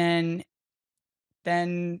 And then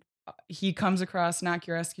he comes across not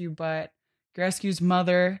Gurescu, but Gurescu's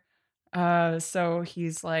mother. So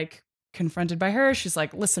he's confronted by her. She's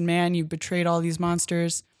like, listen, man, you betrayed all these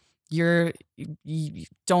monsters. you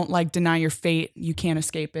don't like deny your fate. You can't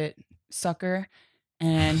escape it, sucker.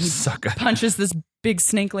 And he punches this big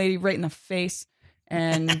snake lady right in the face,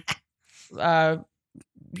 and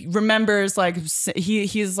remembers like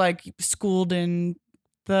he's like schooled in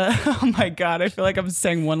the oh my god, I feel like I'm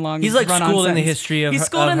saying one long he's like run-on schooled in the sentence. history of He's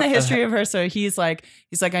schooled in the history her. of her, so he's like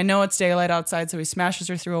I know it's daylight outside, so he smashes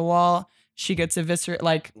her through a wall. She gets eviscerated,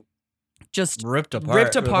 like just ripped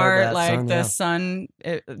apart like the sun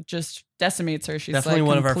it just decimates her. She's definitely like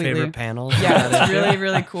one of our completely- favorite panels. Yeah, it's really,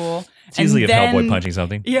 really cool. It's usually And a Hellboy then- punching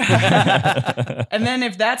something. Yeah. And then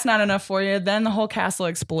if that's not enough for you, then the whole castle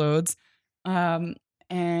explodes.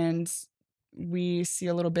 And we see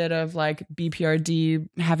a little bit of like BPRD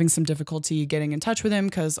having some difficulty getting in touch with him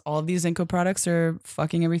because all of these Inco products are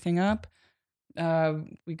fucking everything up.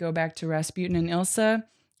 We go back to Rasputin and Ilsa.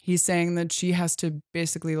 He's saying that she has to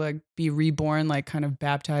basically like be reborn, like kind of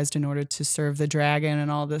baptized in order to serve the dragon and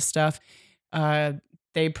all this stuff.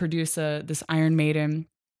 They produce this Iron Maiden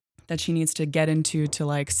that she needs to get into to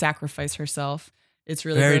like sacrifice herself. It's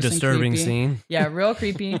really very gross and disturbing creepy. scene. Yeah, real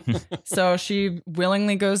creepy. So she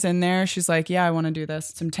willingly goes in there. She's like, yeah, I want to do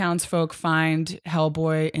this. Some townsfolk find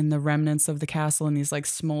Hellboy in the remnants of the castle in these like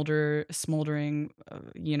smoldering,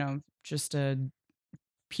 just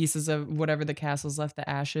pieces of whatever the castle's left, the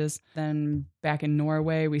ashes. Then back in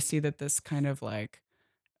Norway, we see that this kind of like,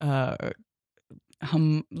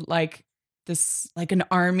 like an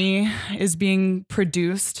army is being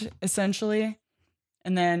produced essentially.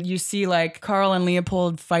 And then you see like Carl and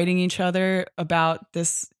Leopold fighting each other about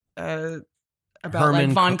this, about Herman like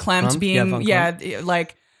Von Klemt Crump? being, Yeah, Von Klemt.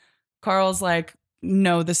 like Carl's like,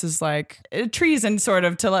 no, this is like treason sort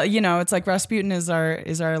of to, it's like Rasputin is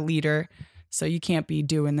our leader. So you can't be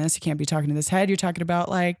doing this. You can't be talking to this head. You're talking about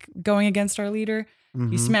like going against our leader.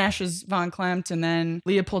 He smashes Von Klemt, and then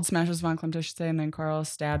Leopold smashes Von Klemt, I should say, and then Carl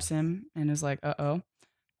stabs him and is like, uh-oh.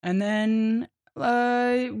 And then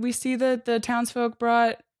we see that the townsfolk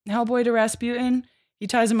brought Hellboy to Rasputin. He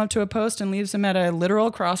ties him up to a post and leaves him at a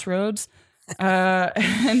literal crossroads,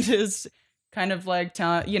 and is kind of like,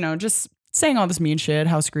 just saying all this mean shit,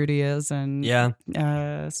 how screwed he is, and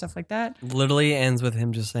stuff like that. Literally ends with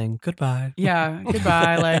him just saying goodbye. Yeah,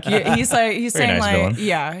 goodbye. Like he's saying nice like, villain.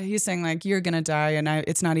 yeah, he's saying like you're gonna die, and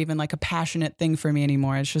it's not even like a passionate thing for me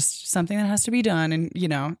anymore. It's just something that has to be done,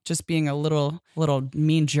 and just being a little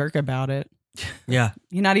mean jerk about it. Yeah,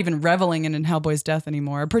 You're not even reveling in Hellboy's death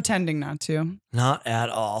anymore, or pretending not to. not at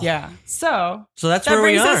all. Yeah. So that's that where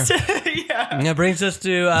we brings are. us to yeah. That brings us to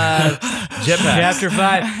Jetpacks. chapter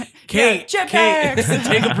 5. Kate, Yeah, Kate, jetpacks.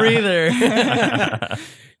 take a breather.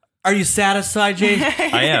 Are you satisfied, Jay?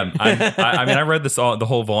 I am. I mean, I read the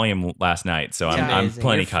whole volume last night, so I'm Amazing.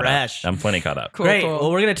 plenty You're caught fresh. up. I'm plenty caught up. Cool, Great. cool.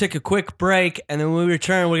 Well, we're going to take a quick break, and then when we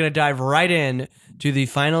return, we're going to dive right in to the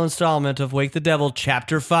final installment of Wake the Devil,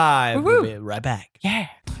 Chapter 5. Woo-woo. We'll be right back. Yeah.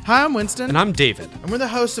 Hi, I'm Winston. And I'm David. And we're the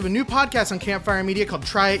hosts of a new podcast on Campfire Media called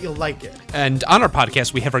Try It, You'll Like It. And on our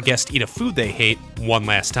podcast, we have our guests eat a food they hate one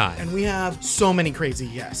last time. And we have so many crazy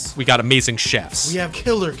guests. We got amazing chefs, We have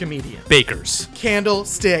killer comedians, bakers,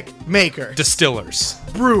 candlestick maker, distillers,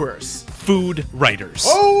 brewers. food writers.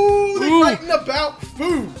 Oh, they're writing about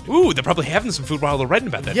food. Ooh, they're probably having some food while they're writing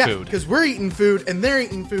about that Yeah, food. because we're eating food and they're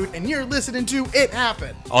eating food and you're listening to It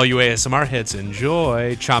Happen. All you ASMR heads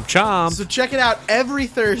enjoy. Chomp chomp. So check it out every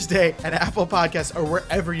Thursday at Apple Podcasts or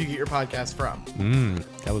wherever you get your podcasts from.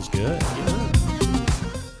 That was good.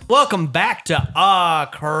 Welcome back to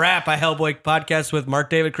Crap, a Hellboy podcast with Mark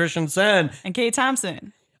David Christensen. And Kate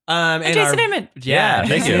Thompson. And Jason Inman. Yeah,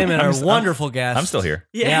 thank Jason you. Inman, our wonderful guest. I'm still here.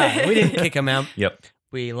 Yeah, we didn't kick him out. Yep.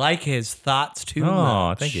 We like his thoughts too Oh,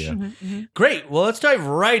 much. thank you. Great. Well, let's dive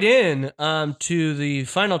right in to the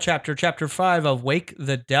final chapter, Chapter 5 of Wake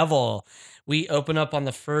the Devil. We open up on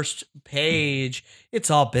the first page. It's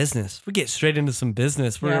all business. We get straight into some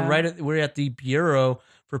business. We're Yeah. we're at the Bureau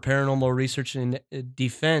for Paranormal Research and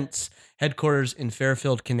Defense headquarters in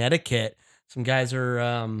Fairfield, Connecticut. Some guys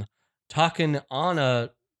are talking on a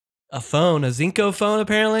phone, a Zinco phone,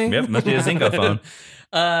 apparently. Yep, must be a Zinco phone.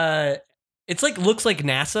 It's like looks like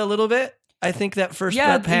NASA a little bit. I think that first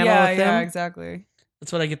Yeah, panel yeah, with them. yeah, exactly.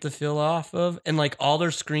 That's what I get the feel off of. And like all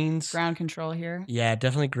their screens. Ground control here. Yeah,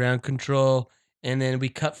 definitely ground control. And then we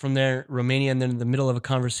cut from there, Romania, and then in the middle of a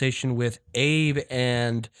conversation with Abe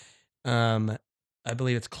and I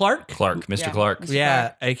believe it's Clark. Mr. Yeah. Clark.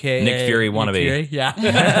 Yeah, aka Nick Fury wannabe. Fury, yeah.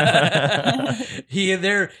 He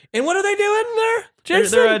there. And what are they doing there?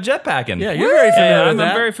 Jason? They're jetpacking. Yeah, you're very familiar Yeah, with I'm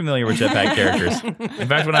that. very familiar with jetpack characters. In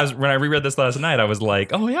fact, when I reread this last night, I was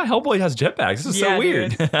like, "Oh yeah, Hellboy has jetpacks. This is Yeah, so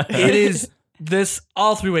weird." dude. It is this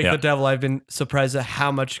all through Wake Yeah. the Devil. I've been surprised at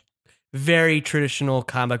how much very traditional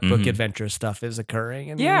comic book adventure stuff is occurring.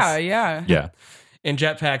 In Yeah, these. yeah. And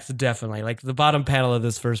jetpacks, definitely. Like the bottom panel of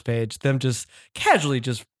this first page, them just casually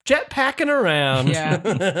just jetpacking around.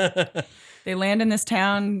 Yeah. They land in this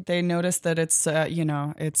town. They notice that it's,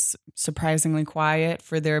 it's surprisingly quiet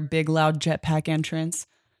for their big, loud jetpack entrance.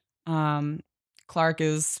 Clark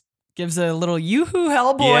gives a little yoo-hoo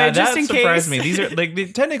Hellboy just in case. That surprised me. These are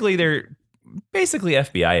technically they're basically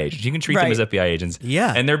FBI agents. You can treat them as FBI agents.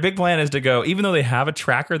 Yeah. And their big plan is to go, even though they have a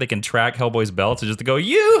tracker, they can track Hellboy's belt, so just to go,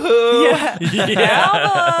 yoo-hoo! Yeah.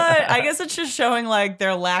 Hellboy! I guess it's just showing like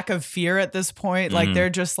their lack of fear at this point. Like they're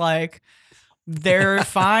just like, they're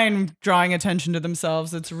fine drawing attention to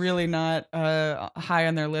themselves. It's really not high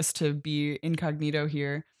on their list to be incognito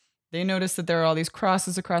here. They notice that there are all these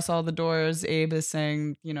crosses across all the doors. Abe is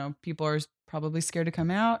saying, people are probably scared to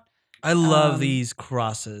come out. I love these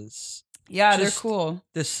crosses. Yeah, they're Just cool.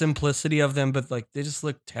 The simplicity of them, but like they just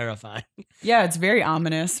look terrifying. Yeah, it's very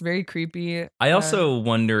ominous, very creepy. I also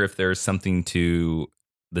wonder if there's something to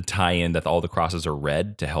the tie-in that all the crosses are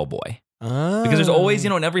red to Hellboy. Because there's always,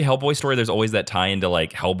 in every Hellboy story, there's always that tie-in to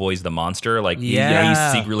like Hellboy's the monster. Like,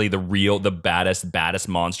 he's secretly the baddest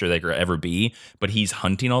monster that could ever be, but he's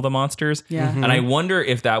hunting all the monsters. Yeah. And I wonder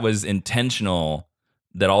if that was intentional,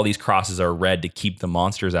 that all these crosses are red to keep the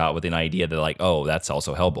monsters out, with an idea that like, oh, that's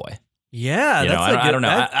also Hellboy. Yeah, I don't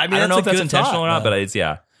know. I don't know if that's intentional or not, but it's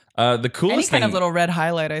the coolest Any thing. kind of little red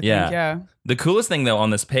highlight, I think. Yeah. The coolest thing though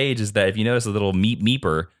on this page is that if you notice a little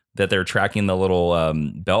meeper that they're tracking the little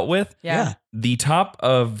belt with, the top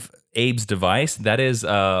of Abe's device, that is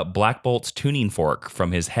Black Bolt's tuning fork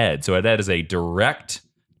from his head. So that is a direct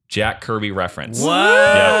Jack Kirby reference. What?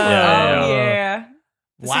 Yeah.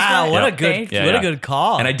 Wow, what a good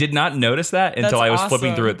call. And I did not notice that until That's I was flipping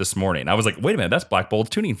awesome. through it this morning. I was like, wait a minute, that's Black Bolt's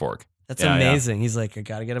tuning fork. That's amazing. He's like, I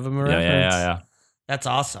gotta give him a reference. Yeah. That's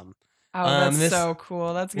awesome. Oh, that's so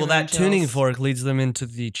cool. That's well, that tuning fork leads them into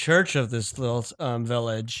the church of this little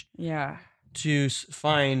village. Yeah. To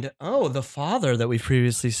find the father that we've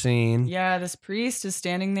previously seen. Yeah, this priest is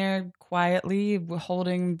standing there quietly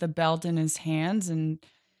holding the belt in his hands, and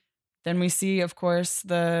then we see, of course,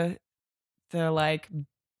 the like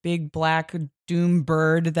big black doom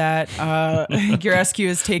bird that Gurescu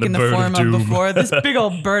has taken the form of before. This big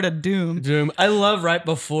old bird of doom. I love right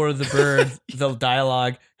before the bird, the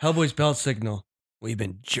dialogue, Hellboy's belt signal. We've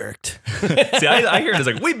been jerked. See, I hear it as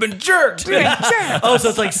like, we've been jerked. Oh, so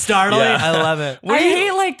it's like startling. Yeah. I love it. I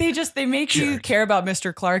hate like they make you care about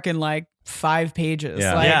Mr. Clark in like 5 pages.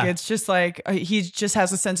 Yeah. It's just like he just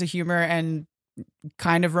has a sense of humor and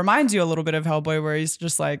kind of reminds you a little bit of Hellboy, where he's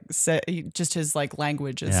just like just his like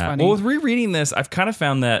language is funny. Well, with rereading this, I've kind of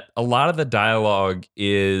found that a lot of the dialogue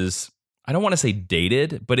is, I don't want to say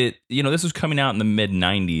dated, but it, this was coming out in the mid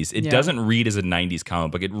 90s. It doesn't read as a 90s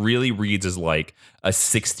comic book. It really reads as like a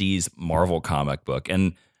 60s Marvel comic book.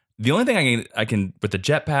 And the only thing I can with the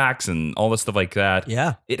jetpacks and all this stuff like that,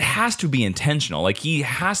 it has to be intentional. Like he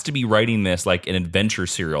has to be writing this like an adventure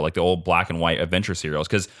serial, like the old black and white adventure serials,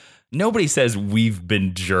 because nobody says we've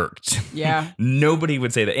been jerked. Yeah. Nobody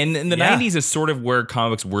would say that. And in the 90s is sort of where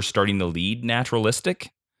comics were starting to lead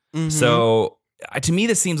naturalistic. So to me,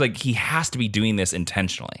 this seems like he has to be doing this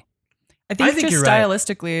intentionally. I think just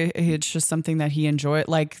stylistically, it's just something that he enjoyed.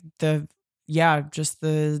 Like this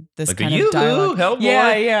like kind of dialogue. Hellboy.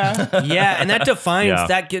 Yeah. Yeah, and that defines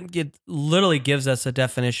that literally gives us a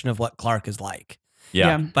definition of what Clark is like.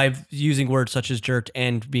 Yeah. By using words such as jerked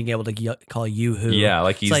and being able to call you who. Yeah,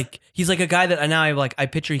 like he's like a guy that now I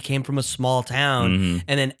picture he came from a small town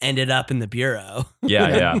and then ended up in the bureau.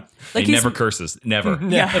 Yeah. Like he never curses. Never.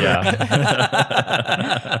 Yeah.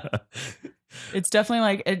 It's definitely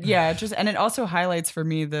like and it also highlights for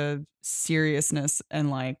me the seriousness and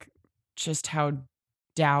like just how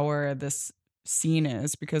dour this scene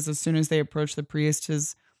is, because as soon as they approach the priest,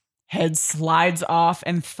 his head slides off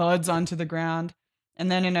and thuds onto the ground. And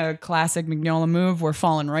then in a classic Mignola move, we're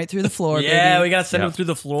falling right through the floor. Yeah, baby. we got to send him through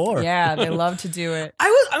the floor. Yeah, they love to do it.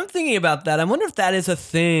 I'm thinking about that. I wonder if that is a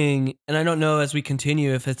thing, and I don't know as we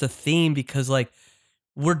continue if it's a theme, because like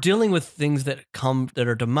we're dealing with things that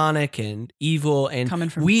are demonic and evil, and coming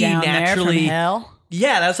from we down naturally there from hell.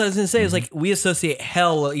 Yeah, that's what I was gonna say. It's like we associate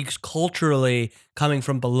hell culturally coming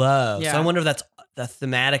from below. Yeah. So I wonder if that's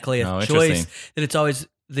thematically a choice, that it's always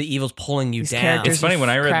the evil's pulling you down. It's funny when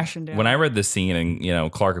I read this scene,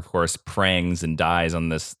 and Clark, of course, prangs and dies on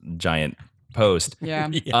this giant post. Yeah.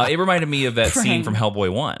 It reminded me of that scene from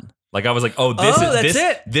Hellboy 1. Like I was like,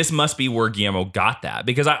 this must be where Guillermo got that,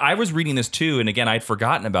 because I was reading this too, and again I'd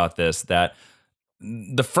forgotten about this, that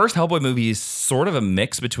the first Hellboy movie is sort of a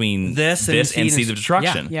mix between This and and Seeds of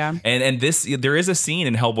Destruction. Yeah. And this, there is a scene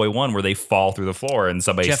in Hellboy 1 where they fall through the floor and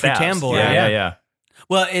somebody Jeffrey stabs. Tambor, Yeah. yeah.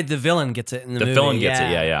 Well, the villain gets it in the movie. villain gets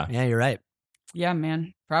it. Yeah. Yeah, you're right. Yeah,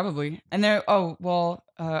 man, probably. And there. Oh well.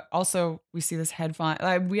 Also, we see this head font.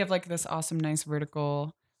 We have like this awesome, nice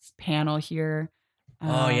vertical panel here.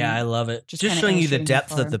 Oh yeah, I love it. just Just kinda showing you the illustrating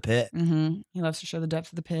depth how of the pit. He loves to show the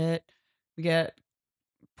depth of the pit. We get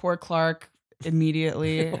poor Clark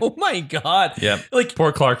immediately. Oh my god. Yep. Like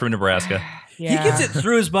Poor Clark from Nebraska. Yeah. he gets it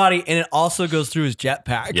through his body, and it also goes through his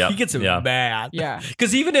jetpack. Yep. He gets it Yeah. bad. Yeah.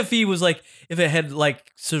 Because even if he was like, if it had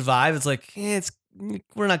like survived, it's like,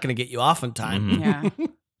 we're not gonna get you off in time. Mhm. Yeah.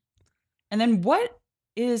 And then what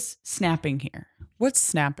is snapping here? What's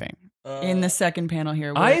snapping in the second panel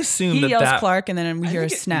here? I where assume he that yells that- Clark, and then we hear a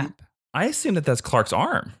think it- snap. I assume that that's Clark's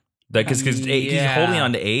arm. Because he's Yeah. holding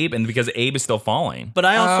on to Abe, and because Abe is still falling. But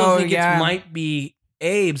I also Oh, think yeah. it might be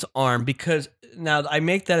Abe's arm, because now I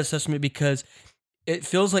make that assessment because it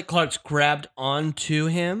feels like Clark's grabbed onto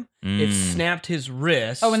him. It Mm. snapped his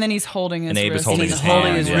wrist. Oh, and then he's holding his And Abe is wrist. holding he's his holding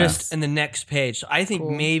hand, his yeah. wrist in the next page. So I think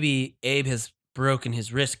Cool. maybe Abe has broken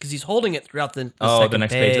his wrist because he's holding it throughout the Oh, second the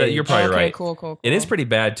next page. You're probably okay, right. Cool. It is pretty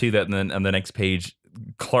bad too that then on the next page,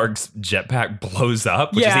 Clark's jetpack blows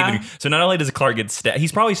up. Which Yeah. is even, so not only does Clark get stabbed,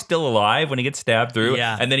 he's probably still alive when he gets stabbed through,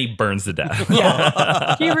 Yeah. and then he burns to death.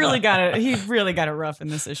 Yeah. He really got it rough in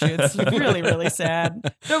this issue. It's really, really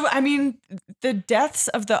sad. So, I mean, the deaths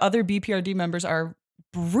of the other BPRD members are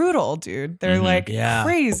brutal, dude. They're Mhm. like Yeah.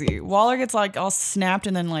 crazy. Waller gets like all snapped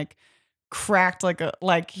and then like cracked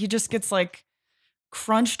like he just gets like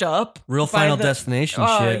crunched up. Real by Final the- Destination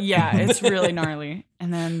Oh shit. yeah, it's really gnarly.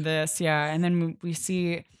 And then and then we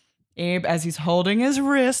see Abe as he's holding his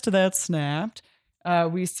wrist that snapped.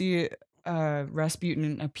 We see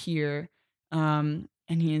Rasputin appear, and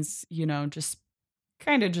he's just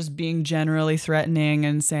kind of just being generally threatening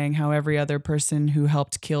and saying how every other person who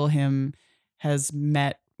helped kill him has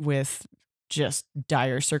met with just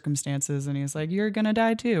dire circumstances, and he's like, "You're gonna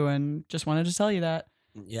die too," and just wanted to tell you that.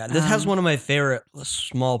 Yeah, this has one of my favorite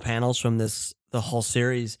small panels from the whole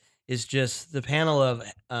series. Is just the panel of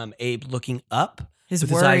Abe looking up. His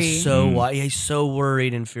with his worry. eyes so wide. He's so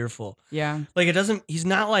worried and fearful. Yeah. Like he's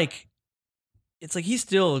not like, it's like he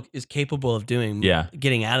still is capable of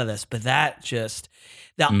getting out of this, but that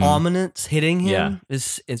ominous hitting him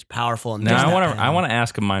is powerful. And Now I want to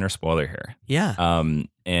ask a minor spoiler here. Yeah.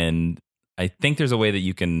 And I think there's a way that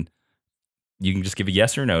you can just give a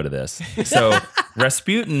yes or no to this. So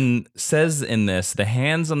Rasputin says in this, the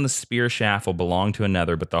hands on the spear shaft will belong to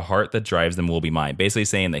another, but the heart that drives them will be mine. Basically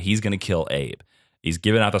saying that he's going to kill Abe. He's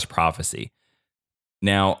given out this prophecy.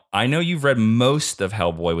 Now, I know you've read most of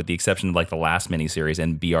Hellboy with the exception of like the last miniseries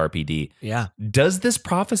and BRPD. Yeah. Does this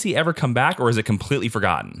prophecy ever come back or is it completely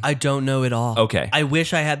forgotten? I don't know at all. Okay. I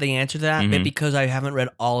wish I had the answer to that, but Mhm. because I haven't read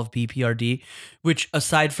all of BPRD, which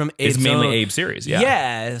aside from Abe's It's mainly own, Abe's series, yeah.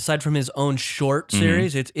 Yeah, aside from his own short Mhm.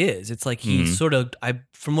 series, it is. It's like he sort of,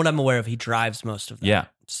 from what I'm aware of, he drives most of that. Yeah.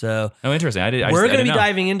 So Oh, interesting. we're I going to didn't be know.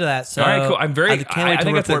 diving into that. So All right, cool. I'm very. I can't wait I to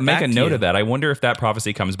think I have to report make back a to note you. of that. I wonder if that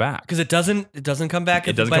prophecy comes back. Because it doesn't come back.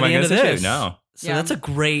 It doesn't by come the back end in of this issue, this. no. So Yeah. that's a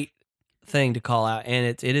great thing to call out, and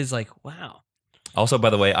it is like, wow. Also, by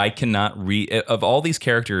the way, I cannot read of all these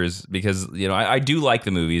characters because I do like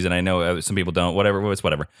the movies, and I know some people don't. Whatever, it's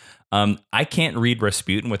whatever. I can't read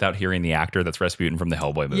Rasputin without hearing the actor that's Rasputin from the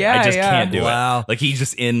Hellboy movie. Yeah, I just yeah. can't do Wow. it. Like he's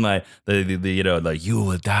just in my the you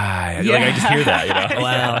will die. Like I just hear that.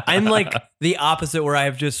 Wow, I'm like the opposite, where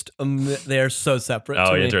I've just they're so separate.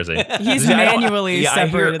 Oh, to me. interesting. He's See, I don't- manually I hear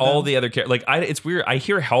separated all them. the other characters. Like it's weird. I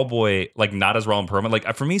hear Hellboy like not as Roland Perlman.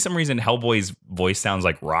 Like for me, some reason Hellboy's voice sounds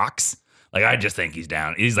like rocks. Like I just think he's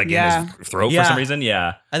down. He's like Yeah. in his throat Yeah. for some reason.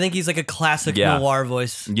 Yeah. I think he's like a classic Yeah. noir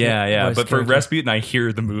voice. Yeah. voice But for character. Rasputin, I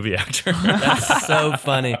hear the movie actor. That's so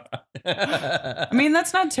funny. I mean,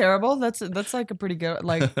 that's not terrible. That's like a pretty good,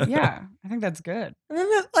 like, yeah, I think that's good. And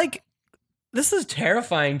then this is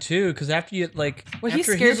terrifying too, because after you Well, he's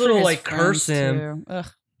after scared his for little his like curse friends, him too. Ugh.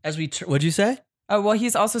 as we what'd you say? Oh, well,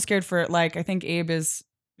 he's also scared for, like, I think Abe his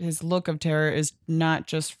look of terror is not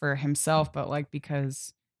just for himself, but like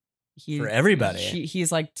because For everybody.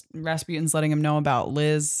 He's like, Rasputin's letting him know about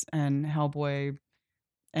Liz and Hellboy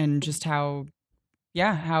and just how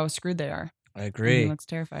screwed they are. I And agree. he looks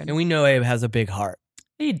terrified. And we know Abe has a big heart.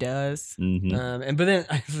 He does. Mhm. But then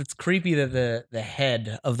it's creepy that the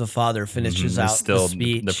head of the father finishes Mhm. out There's still the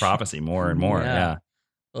speech. the prophecy more and more. Yeah.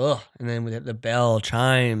 Yeah. Ugh. And then with the bell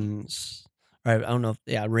chimes. Right. I don't know.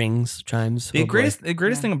 Rings, chimes. The Oh, boy. greatest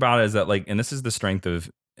Yeah. thing about it is that and this is the strength of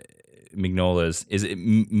Mignola's. Is it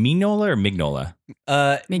Mignola or Mignola?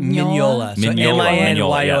 Mignola. So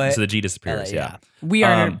Mignola. So the G disappears. yeah. We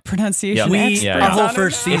are pronunciation experts. Our whole on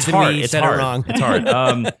first it now. season, we said it wrong. It's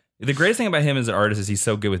hard. The greatest thing about him as an artist is he's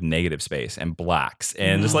so good with negative space and blacks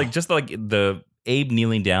and just like the Abe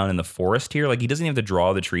kneeling down in the forest here. Like he doesn't have to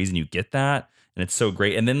draw the trees, and you get that, and it's so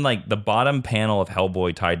great. And then like the bottom panel of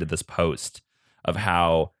Hellboy tied to this post of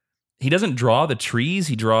how he doesn't draw the trees,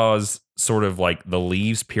 he draws sort of like the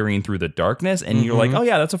leaves peering through the darkness, and you're like, oh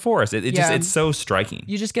yeah, that's a forest. It just it's so striking.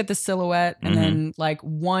 You just get the silhouette and then like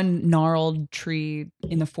one gnarled tree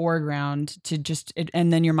in the foreground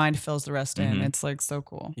and then your mind fills the rest in. It's like so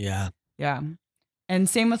cool. Yeah. Yeah. And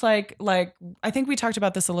same with like I think we talked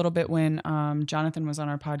about this a little bit when Jonathan was on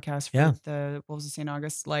our podcast for the Wolves of St.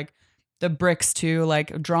 August, like the bricks too,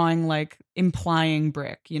 like drawing, like implying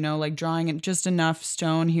brick, you know, like drawing it just enough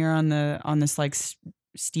stone here on this like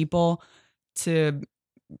steeple to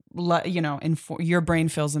let you know, your brain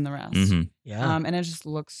fills in the rest. Yeah. And it just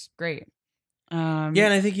looks great. Yeah,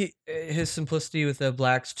 and I think his simplicity with the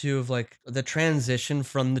blacks too, of like the transition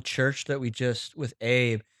from the church that we just with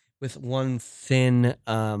Abe, with one thin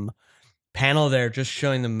panel there, just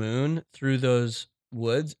showing the moon through those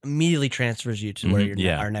woods, immediately transfers you to where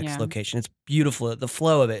you're our next location. It's beautiful. The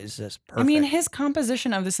flow of it is just perfect. I mean, his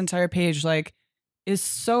composition of this entire page, like, is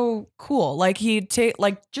so cool. Like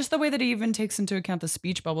just the way that he even takes into account the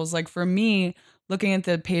speech bubbles. Like for me, looking at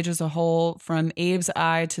the page as a whole, from Abe's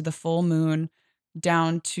eye to the full moon,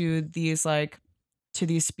 down to these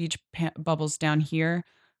speech bubbles down here,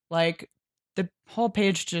 like the whole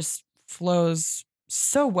page just flows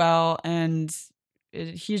so well, and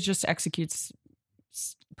he just executes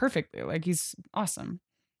perfectly. Like he's awesome.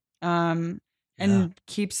 And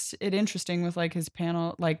keeps it interesting with like his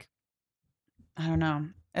panel, like I don't know.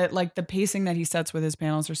 Like the pacing that he sets with his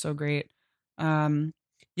panels are so great.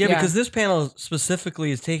 Because this panel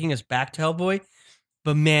specifically is taking us back to Hellboy,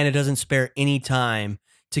 but man, it doesn't spare any time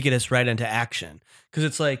to get us right into action. Because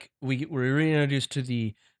it's like we're reintroduced to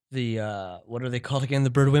the what are they called again? The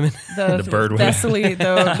bird women? The bird women. Thessaly,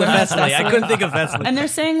 Thessaly. I couldn't think of Thessaly. And they're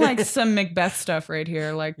saying like some Macbeth stuff right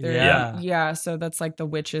here. Like they're so that's like the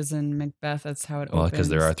witches in Macbeth. That's how it opens. Well, because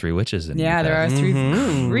there are 3 witches in Macbeth. there are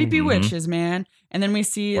 3 creepy witches, man. And then we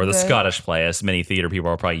see the Scottish play, as many theater people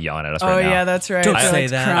are probably yelling at us right now. Oh yeah, that's right. Don't say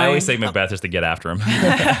that. I always say Macbeth just to get after him.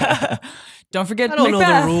 Don't forget I don't Macbeth.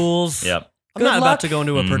 know the rules. Yep. I'm not about to go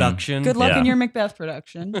into a production. Good luck in your Macbeth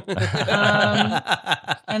production.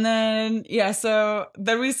 And then so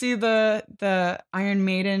then we see the Iron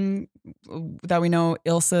Maiden that we know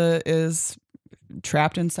Ilsa is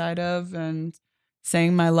trapped inside of, and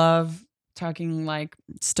saying "my love," talking like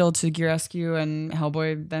still to Girescu, and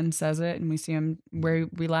Hellboy then says it, and we see him where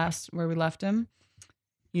we left him.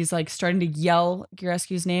 He's like starting to yell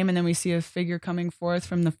Girescu's name, and then we see a figure coming forth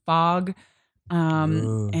from the fog.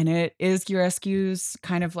 And it is Girescu's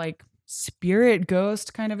kind of like spirit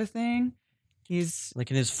ghost kind of a thing. He's like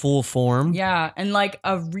in his full form. Yeah. And like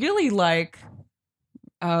a really like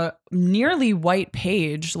nearly white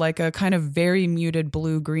page, like a kind of very muted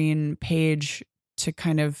blue-green page to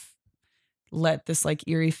kind of let this like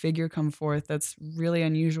eerie figure come forth. That's really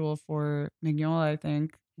unusual for Mignola, I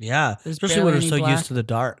think. Yeah. There's especially when we're barely so any black. used to the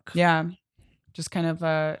dark. Yeah. Just kind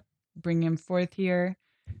of bring him forth here.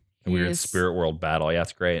 Weird spirit world battle. Yeah,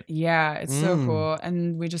 it's great. Yeah, it's so cool.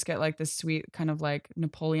 And we just get like this sweet kind of like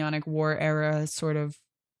Napoleonic War era sort of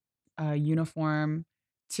uniform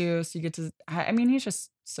too. So you get to, I mean, he's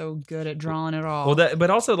just so good at drawing it all. Well, but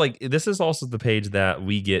also like this is also the page that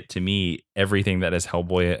we get to meet everything that is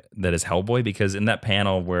Hellboy, because in that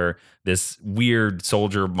panel where this weird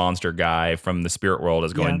soldier monster guy from the spirit world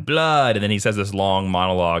is going blood, and then he says this long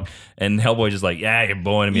monologue, and Hellboy's just like, yeah, you're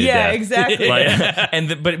boring me to death. Yeah, exactly.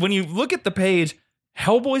 Like, but when you look at the page,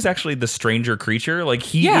 Hellboy's actually the stranger creature. Like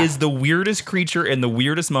he is the weirdest creature and the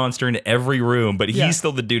weirdest monster in every room, but he's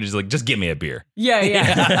still the dude who's like, just give me a beer. Yeah.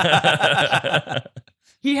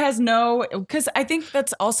 He has because I think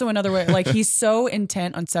that's also another way. Like he's so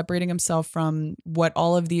intent on separating himself from what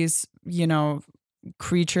all of these, you know,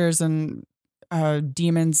 creatures and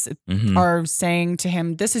demons are saying to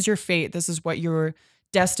him. This is your fate. This is what you're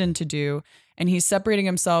destined to do. And he's separating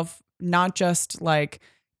himself not just like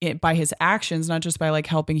by his actions, not just by like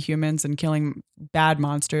helping humans and killing bad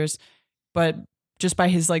monsters, but just by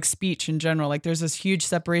his like speech in general. Like there's this huge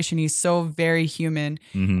separation. He's so very human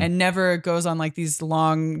and never goes on like these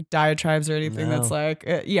long diatribes or anything. No. That's like,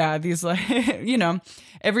 these like, you know,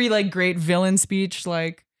 every like great villain speech,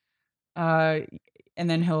 like, and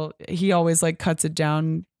then he always like cuts it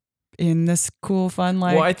down in this cool, fun,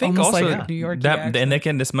 like, well, I think also like New York that, and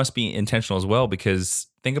again, this must be intentional as well, because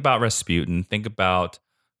think about Rasputin, think about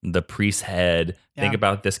the priest's head, think Yeah.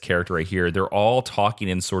 about this character right here. They're all talking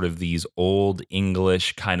in sort of these old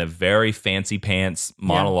English kind of very fancy pants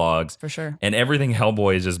monologues. For sure. And everything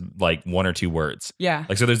Hellboy is just like one or two words. Yeah.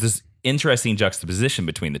 Like, so there's this interesting juxtaposition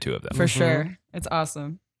between the two of them. For sure. It's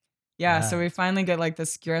awesome. Yeah, so we finally get like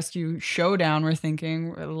this rescue showdown. We're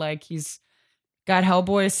thinking like he's got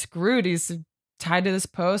Hellboy screwed. He's tied to this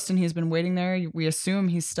post and he's been waiting there. We assume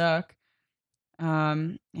he's stuck.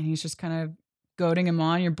 And he's just kind of goading him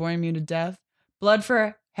on. You're boring me to death. Blood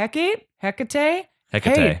for Hecate? Hecate?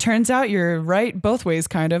 Hey, turns out you're right both ways,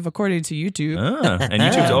 kind of, according to YouTube. And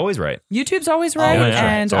YouTube's always right. YouTube's always right, Always right.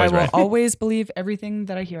 and It's always I will right. always believe everything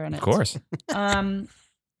that I hear on it. Of course.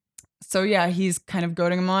 So yeah, he's kind of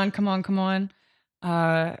goading him on. Come on.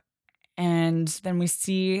 And then we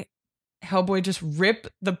see Hellboy just rip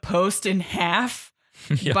the post in half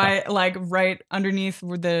Yeah. by like right underneath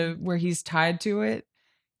where he's tied to it,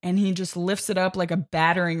 and he just lifts it up like a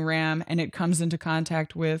battering ram, and it comes into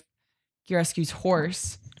contact with Girescu's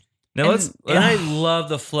horse. Now And- And I love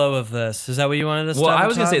the flow of this. Is that what you wanted to Well, start I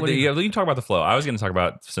was going to say, What do you- you talk about the flow. I was going to talk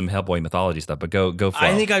about some Hellboy mythology stuff, but go flow.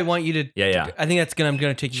 I think I want you to. Yeah. I think I'm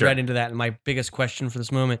going to take you Sure. right into that. And my biggest question for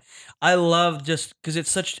this moment, I love just because it's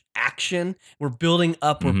such action. We're building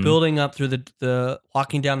up. We're Mhm. building up through the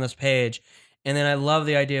walking down this page, and then I love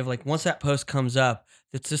the idea of like once that post comes up,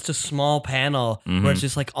 it's just a small panel Mhm. where it's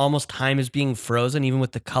just like almost time is being frozen, even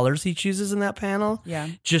with the colors he chooses in that panel. Yeah.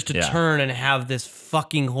 Just to Yeah. turn and have this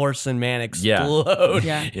fucking horse and man explode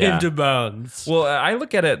Yeah. Yeah. into bones. Well, I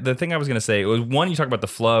look at it. The thing I was going to say was one, you talk about the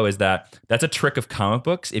flow, is that's a trick of comic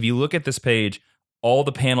books. If you look at this page, all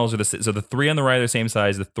the panels are so the three on the right are the same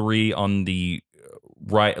size, the three on the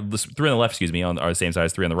right, the three on the left, are the same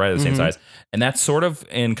size, three on the right are the same Mhm. size. And that's sort of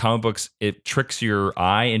in comic books, it tricks your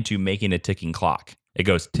eye into making a ticking clock. It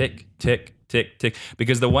goes tick, tick, tick, tick.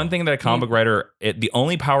 Because the one thing that a comic book writer, the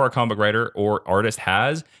only power a comic book writer or artist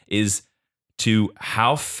has is to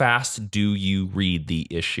how fast do you read the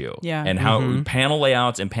issue? Yeah. And how panel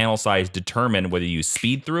layouts and panel size determine whether you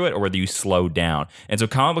speed through it or whether you slow down. And so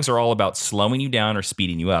comic books are all about slowing you down or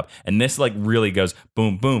speeding you up. And this like really goes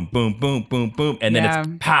boom, boom, boom, boom, boom, boom. And then Yeah. it's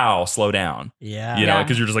pow, slow down. Yeah. You know, Yeah.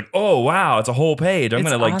 because you're just like, oh, wow, it's a whole page. I'm It's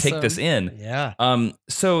going to like take awesome. this in. Yeah.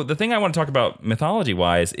 So the thing I want to talk about mythology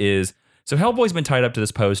wise is, so Hellboy's been tied up to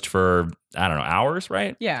this post for, I don't know, hours,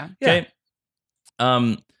 right? Yeah. Okay.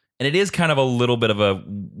 And it is kind of a little bit of a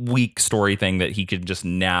weak story thing that he could just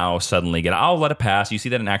now suddenly get. I'll let it pass. You see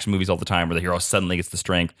that in action movies all the time where the hero suddenly gets the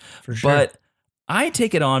strength. For sure. But I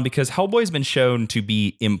take it on because Hellboy's been shown to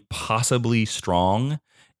be impossibly strong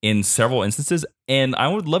in several instances. And I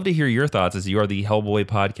would love to hear your thoughts as you are the Hellboy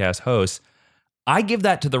podcast host. I give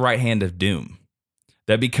that to the right hand of doom.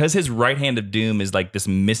 That because his right hand of doom is like this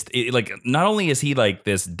like not only is he like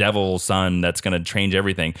this devil son that's going to change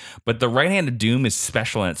everything, but the right hand of doom is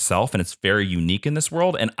special in itself and it's very unique in this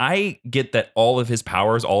world. And I get that all of his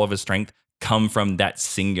powers, all of his strength come from that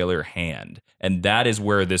singular hand. And that is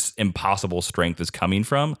where this impossible strength is coming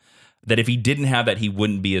from. That if he didn't have that, he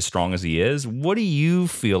wouldn't be as strong as he is. What do you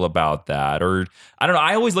feel about that? Or I don't know.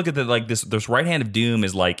 I always look at like this right hand of doom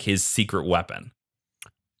is like his secret weapon.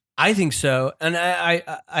 I think so, and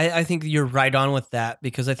I think you're right on with that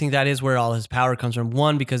because I think that is where all his power comes from.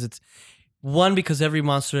 One, because every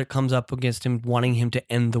monster that comes up against him, wanting him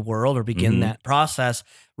to end the world or begin that process,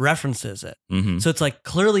 references it. Mm-hmm. So it's like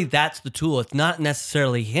clearly that's the tool. It's not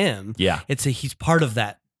necessarily him. Yeah. He's part of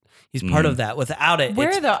that. He's part of that. Without it,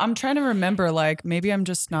 Where though? I'm trying to remember. Like maybe I'm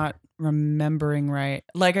just not remembering right.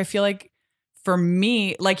 Like I feel like for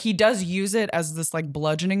me, like he does use it as this like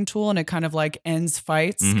bludgeoning tool, and it kind of like ends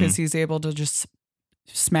fights because he's able to just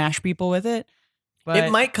smash people with it. But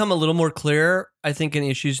it might come a little more clear, I think, in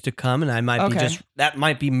issues to come, and I might be that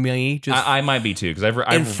might be me just I might be too because I've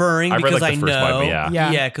inferring I've read because like I the first know, one, but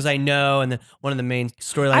Yeah. because I know, and then one of the main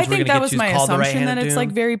storylines I we're think going to that get was to is my called the right assumption hand that of it's doom.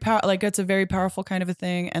 like very like it's a very powerful kind of a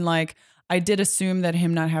thing, and like I did assume that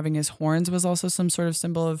him not having his horns was also some sort of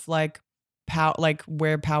symbol of like like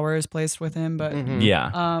where power is placed with him. But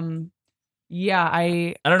yeah. yeah,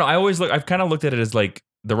 I don't know. I've kind of looked at it as like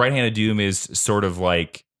the right hand of doom is sort of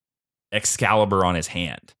like Excalibur on his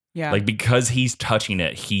hand. yeah, Like because he's touching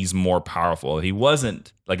it, he's more powerful. If he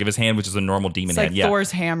wasn't, like if his hand was just a normal demon it's like hand,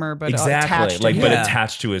 Thor's hammer, but exactly. attached Like to but him.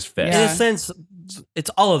 attached to his fist. In Yeah. a sense, it's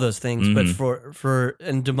all of those things, but Mhm. for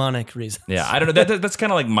and demonic reasons. Yeah, I don't know. That's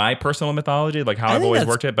kind of like my personal mythology, like how I I've think always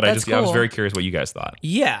that's- worked it. But I that's was cool. very curious what you guys thought.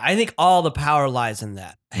 Yeah, I think all the power lies in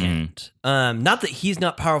that hand. Not that he's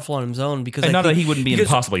not powerful on his own, because And I not think, that he wouldn't be because-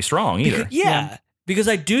 impossibly strong either. because- yeah, Because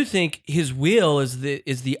I do think his will is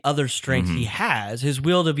the other strength he has. His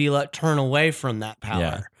will to be turn away from that power.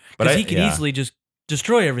 Yeah. Because he could easily just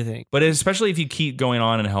destroy everything. But especially if you keep going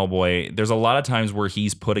on in Hellboy, there's a lot of times where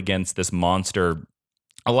he's put against this monster.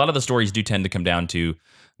 A lot of the stories do tend to come down to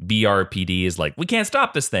BRPD is like, we can't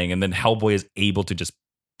stop this thing. And then Hellboy is able to just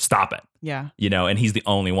stop it. Yeah. And he's the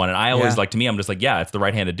only one. And I always I'm just like, yeah, it's the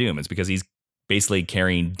right hand of doom. It's because he's basically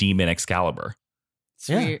carrying Demon Excalibur.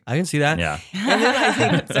 Sweet. Yeah, I can see that. Yeah. And then I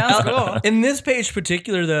think Sounds cool. in this page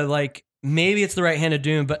particular, though, maybe it's the right hand of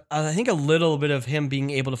doom, but I think a little bit of him being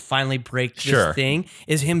able to finally break this thing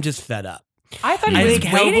is him just fed up. I thought I he was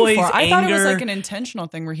think waiting Hellboy's for. I thought it was anger- like an intentional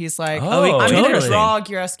thing where he's like, Oh, I'm going to totally. draw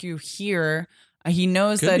Gurescu here. He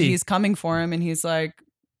knows Could that be. he's coming for him, and he's like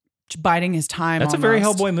biding his time. That's a very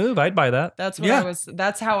almost. Hellboy move. I'd buy that. That's what Yeah.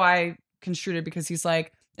 That's how I construed it, because he's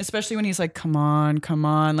like, especially when he's like, come on,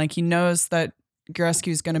 like he knows that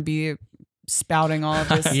Gurescu's going to be spouting all of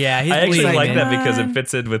this. Yeah, he's I actually bleeding, like man. that because it Man.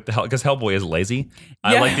 fits in with because Hellboy is lazy.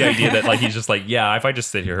 I Yeah. like the idea that he's just like, yeah, if I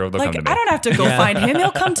just sit here, they'll Like, come to me. I don't have to go Yeah. find him.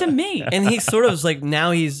 He'll come to me. And he sort of is like,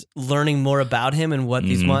 now he's learning more about him and what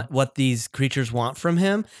what these creatures want from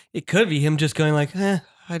him. It could be him just going like,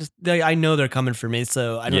 I know they're coming for me,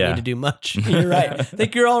 so I don't Yeah. need to do much. You're right. I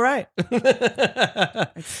think you're all right.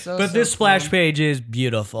 So, But so this splash cool. page is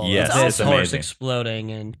beautiful. Yes, this it's horse amazing.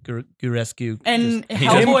 exploding and Gurescu. And He's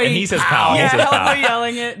Hellboy, and he says pow. yeah, he says pow. Hellboy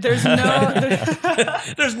yelling it. There's no.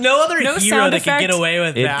 There's no other No hero sound that can get effect. away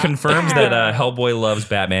with It that. confirms that Hellboy loves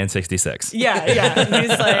Batman 66. yeah. He's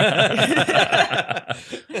like.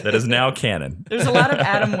 That is now canon. There's a lot of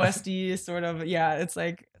Adam Westy sort of. Yeah, it's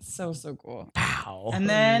like so cool. Pow. And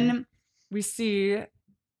then we see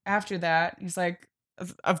after that, he's like,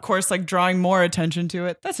 of course, like drawing more attention to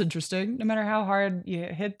it. That's interesting. No matter how hard you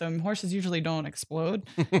hit them, horses usually don't explode.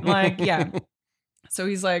 Like, yeah. So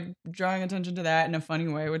he's like drawing attention to that in a funny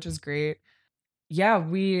way, which is great. Yeah,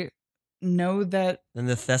 we know that. And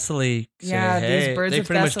the Thessaly say, Yeah, these hey, birds they of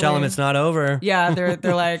pretty much tell him Thessaly. it's not over. Yeah,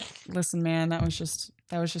 they're like, listen, man, that was just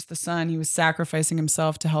the son. He was sacrificing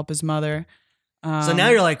himself to help his mother. So now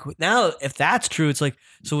you're like, now if that's true, it's like,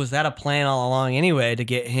 so was that a plan all along anyway to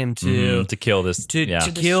get him to To kill this. to yeah.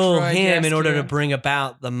 kill destroy him in order to Gurescu. bring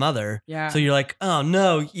about the mother? Yeah. So you're like, oh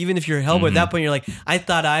no, even if you're Hellboy at that point, you're like, I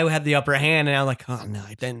thought I had the upper hand, and I'm like, oh no,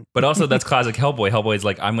 I didn't. But also, that's classic Hellboy. Hellboy's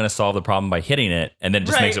like, I'm going to solve the problem by hitting it, and then it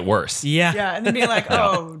just Right. makes it worse. Yeah. Yeah, and then being like,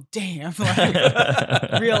 oh, damn,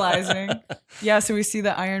 like realizing. Yeah, so we see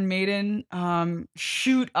the Iron Maiden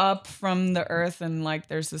shoot up from the earth, and like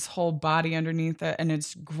there's this whole body underneath it, and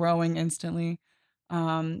it's growing instantly.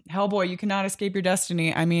 Hellboy, you cannot escape your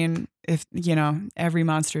destiny. I mean, if every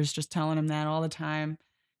monster is just telling him that all the time.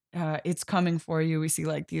 It's coming for you. We see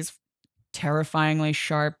like these terrifyingly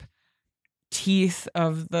sharp teeth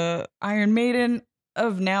of the Iron Maiden,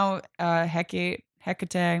 of now Hecate.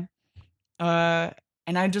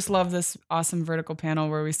 And I just love this awesome vertical panel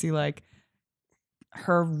where we see like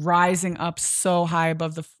her rising up so high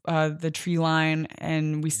above the tree line,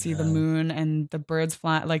 and we see the moon and the birds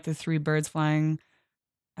flying, like the three birds flying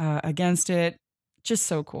against it. Just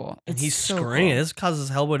so cool. And It's he's so screaming. cool. This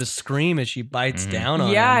causes Hellboy to scream as she bites down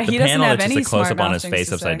on Yeah, him. The he doesn't panel have that's any just a close up smart on mouth his things face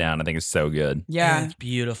to upside say. down, I think is so good. Yeah. It's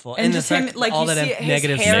beautiful. And the just him, fact- like, all you that see his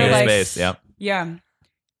negative hair, Negative like- space, yep. Yeah.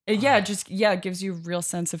 It gives you a real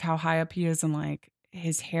sense of how high up he is, and like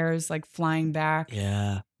his hair is like flying back.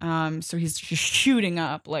 Yeah. So he's just shooting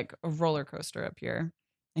up like a roller coaster up here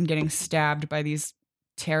and getting stabbed by these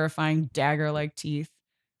terrifying dagger-like teeth.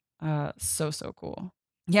 So cool.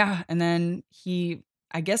 Yeah, and then he,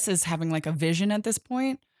 I guess, is having like a vision at this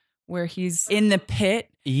point where he's in the pit.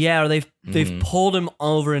 Yeah, or they've pulled him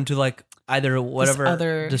over into like either whatever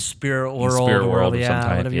other- the spirit world, spirit world of some yeah,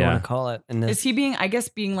 type, whatever you yeah. want to call it. And Is he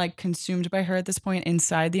being like consumed by her at this point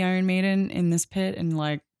inside the Iron Maiden in this pit and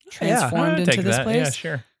like transformed into this place? Yeah,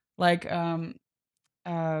 sure. Like, yeah,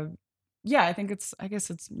 I guess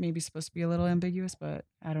it's maybe supposed to be a little ambiguous, but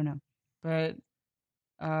I don't know. But,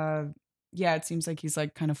 yeah, it seems like he's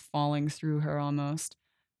like kind of falling through her almost.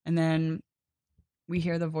 And then we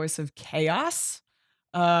hear the voice of Chaos.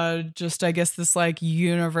 Just, I guess, this like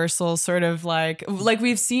universal sort of like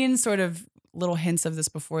we've seen sort of little hints of this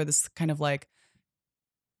before, this kind of like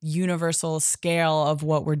universal scale of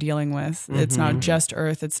what we're dealing with. It's not just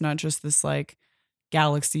Earth. It's not just this like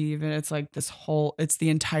galaxy even. It's like this whole, it's the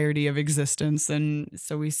entirety of existence. And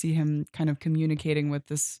so we see him kind of communicating with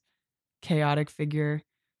this chaotic figure.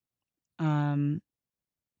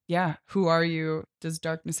 Yeah, who are you? Does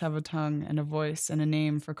darkness have a tongue and a voice and a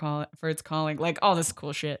name for its calling? Like all this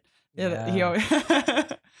cool shit. Yeah.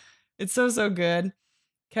 It's so good.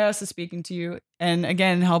 Chaos is speaking to you. And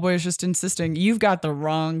again, Hellboy is just insisting, you've got the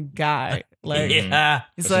wrong guy. Like, yeah.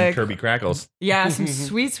 he's Some like, Kirby Crackles. yeah, some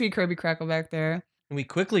sweet, sweet Kirby Crackle back there. And we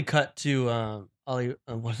quickly cut to I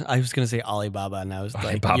was gonna say Alibaba, and I was like,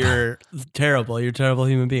 Alibaba. "You're terrible. You're a terrible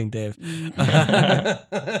human being, Dave."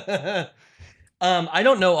 I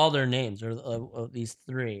don't know all their names or these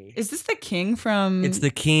three. Is this the king from It's the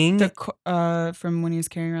king. from when he was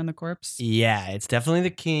carrying around the corpse? Yeah, it's definitely the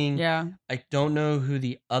king. Yeah. I don't know who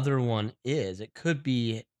the other one is. It could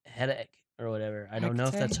be Headache or whatever. I don't know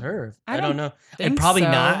if that's her. I don't know. think And probably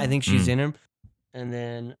so. not. I think she's Mm. in him. And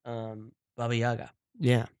then Baba Yaga.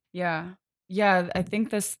 Yeah. Yeah. Yeah. I think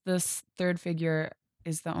this third figure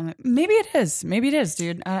is the only. Maybe it is. Maybe it is,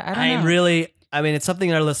 dude. I don't know. I mean, it's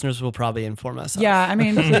something our listeners will probably inform us of. Yeah. I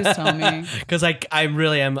mean, please tell me. Because I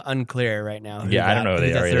really am unclear right now. Yeah, I don't know who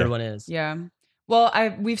they the are third either. one is. Yeah. Well,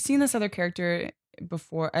 we've seen this other character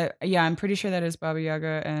before. I'm pretty sure that is Baba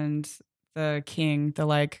Yaga and the king. The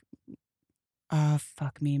like.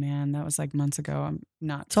 Fuck me, man. That was like months ago. I'm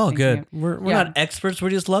not. It's all thinking good. of- We're Yeah. not experts. We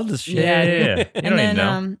just love this shit. Yeah. You And don't then,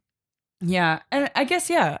 even know. yeah, and I guess,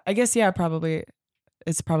 probably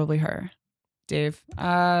it's probably her, Dave.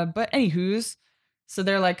 But anywho's, so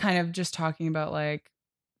they're like kind of just talking about like,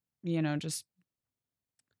 just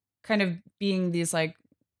kind of being these like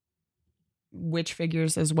witch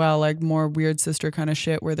figures as well, like more weird sister kind of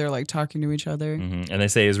shit where they're like talking to each other. Mhm. And they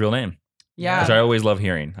say his real name, Yeah, which I always love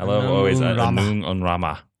hearing. I love Anung always Rama. Anung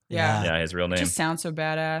Onrama. yeah. Yeah, his real name. Just sounds so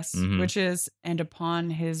badass. Mhm. Which is, and upon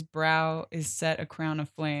his brow is set a crown of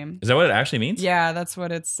flame. Is that what it actually means? Yeah, that's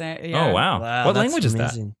what it's saying. Yeah. Oh wow. Wow, What that's language is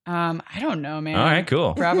amazing. I don't know, man. that? All right,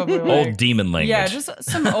 cool. Probably like, Old demon language. yeah, just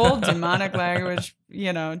some old demonic language.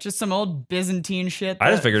 Just some old Byzantine shit.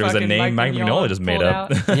 I just that figured it was a fucking name Mike Mignola just made pulled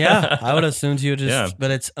up. out. Yeah, I would assume you just, Yeah.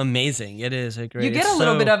 but it's amazing. It is a great. You get it's a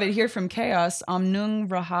little so- bit of it here from Chaos. Amnung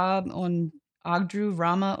Rahab und Agdru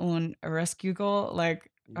Rama und Ereskugel. Like,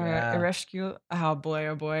 Yeah. Ereskugel. Oh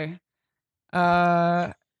boy.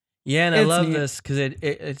 Yeah, and I It's love neat. this because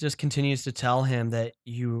it just continues to tell him that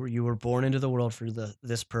you were born into the world for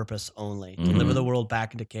this purpose only. Deliver Mhm. the world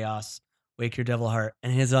back into chaos. Wake your devil heart.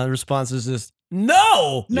 And his response is just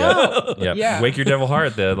no. No. Yeah. Yeah. Wake Your Devil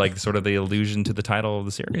Heart, the sort of the allusion to the title of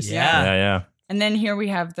the series. Yeah. Yeah. And then here we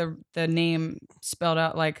have the name spelled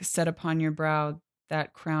out like set upon your brow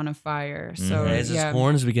that crown of fire. So Mhm. As his yeah.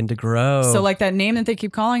 horns begin to grow. So like that name that they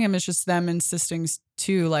keep calling him is just them insisting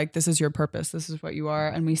to like, this is your purpose. This is what you are.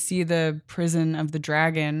 And we see the prison of the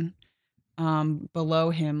dragon below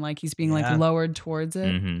him. Like he's being Yeah. like lowered towards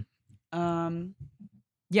it. Mm-hmm.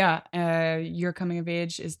 Your coming of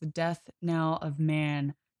age is the death knell of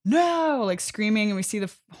man. No, like screaming. And we see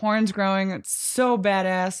the horns growing. It's so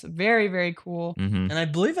badass. Very, very cool. Mm-hmm. and I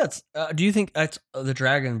believe that's. Do you think that's the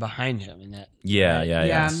dragon behind him in that?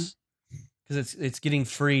 Yeah. Because it's getting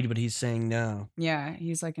freed, but he's saying no. Yeah,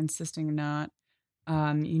 he's like insisting not.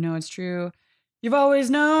 It's true. You've always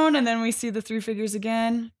known. And then we see the three figures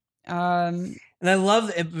again. And I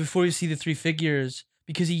love it before you see the three figures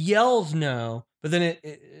because he yells no, but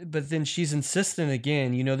then she's insistent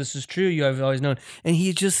again. This is true. You have always known, and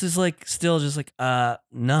he just is like still just like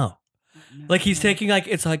no, like he's taking like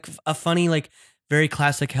it's like a funny like very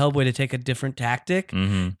classic Hellboy to take a different tactic,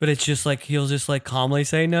 Mm-hmm. but it's just like he'll just like calmly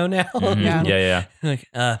say no now. Yeah. Yeah. like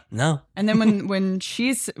no. And then when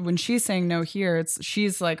she's saying no here,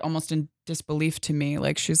 she's like almost in disbelief to me.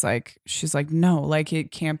 Like she's like no, like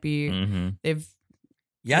it can't be. Mm-hmm. They've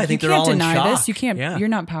Yeah, I like, think you they're can't all deny in shock. this. You can't. Yeah. You're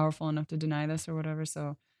not powerful enough to deny this or whatever.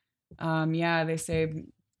 So, they say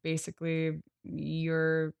basically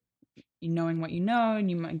you're knowing what you know, and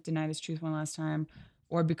you might deny this truth one last time,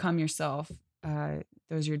 or become yourself.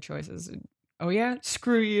 Those are your choices. Oh yeah,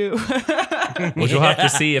 screw you. Which we'll have to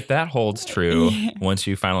see if that holds true Yeah. once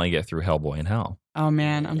you finally get through Hellboy in Hell. Oh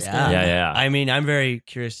man, I'm scared. Yeah. I mean, I'm very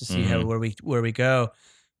curious to see Mhm. where we go,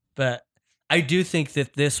 but I do think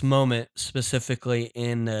that this moment specifically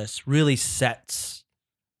in this really sets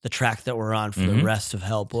the track that we're on for the Mhm. rest of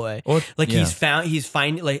Hellboy. Or, Like yeah. he's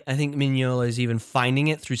finding, like I think Mignola is even finding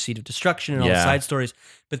it through Seed of Destruction and all the Yeah. side stories.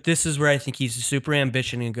 But this is where I think he's super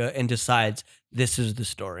ambitious and decides this is the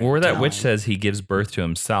story. Or that witch Time. says he gives birth to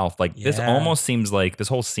himself. Like this Yeah. almost seems like this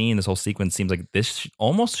whole scene, this whole sequence seems like this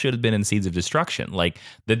almost should have been in Seeds of Destruction. Like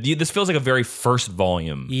this feels like a very first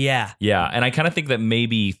volume. Yeah. Yeah, and I kind of think that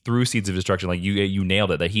maybe through Seeds of Destruction, like you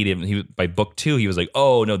nailed it. That he by book 2, he was like,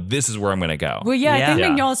 oh no, this is where I'm gonna go. Well, yeah, I think Yeah.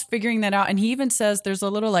 Mignola's figuring that out, and he even says there's a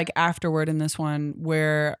little like afterword in this one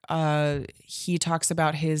where he talks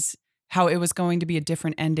about how it was going to be a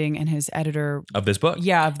different ending, and his editor, Of this book. of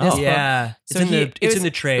this book. Yeah. So it's in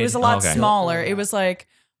the trade. It was a lot Okay. smaller. It was like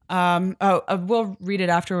We'll read it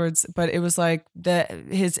afterwards, but it was like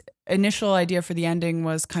his initial idea for the ending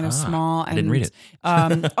was kind of small. And, I didn't read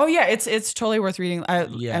it. Oh yeah, it's totally worth reading.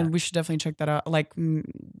 Yeah. And we should definitely check that out. Like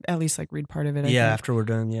at least like read part of it. I Yeah, think. after we're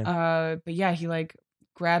done. Yeah. But yeah, he like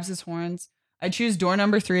grabs his horns. I choose door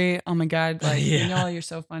number 3. Oh my god, like Yeah. you know, you're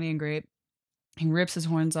so funny and great. He rips his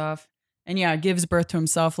horns off, and yeah, gives birth to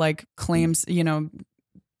himself. Like claims, you know,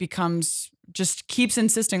 keeps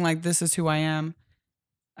insisting like this is who I am.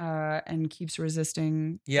 And keeps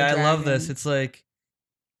resisting. Yeah, the I love this. dragon. It's like,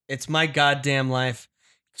 it's my goddamn life.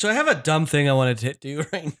 So I have a dumb thing I wanted to do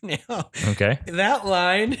right now. Okay. That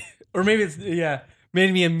line, or maybe it's,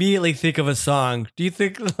 made me immediately think of a song. Do you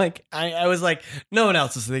think, like, I was like, no one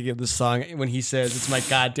else is thinking of this song when he says it's my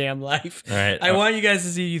goddamn life. All right. I want you guys to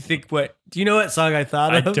see you think do you know what song I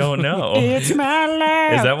thought I of? don't know. It's my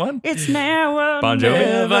life. Is that one? It's now or Bon Jovi?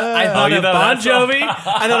 never. I thought you of thought Bon of that song? Jovi.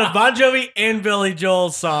 I thought of Bon Jovi and Billy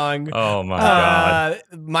Joel's song. Oh my god.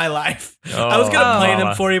 My life. Oh, I was gonna play them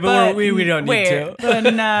mama. for you, but we don't need to.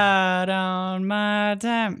 But not on my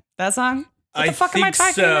time. That song? What the fuck am I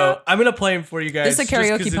talking about? I'm gonna play them for you guys. This is a just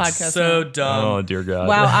 'cause karaoke it's podcast So now. dumb. Oh dear God.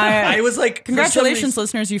 Wow, I was like, for some congratulations, reason-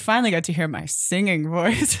 listeners! You finally got to hear my singing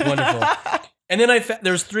voice. Wonderful. And then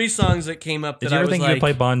there's 3 songs that came up that Did you I ever was think like, you'd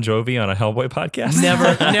play Bon Jovi on a Hellboy podcast?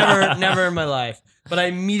 never in my life. But I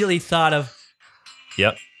immediately thought of.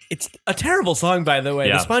 Yep. It's a terrible song, by the way.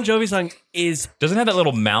 Yeah. The Bon Jovi song is. Doesn't it have that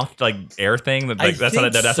little mouth like air thing that like that's how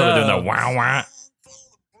think they're doing so. the wow wow.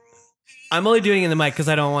 I'm only doing it in the mic because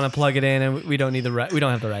I don't want to plug it in, and we don't need we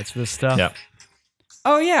don't have the rights for this stuff. Yep.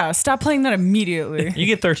 Oh yeah, stop playing that immediately. You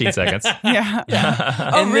get 13 seconds. yeah.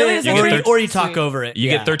 Oh And really? then- Is it You get really? or you talk Sweet. over it. You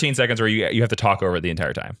Yeah. get 13 seconds where you have to talk over it the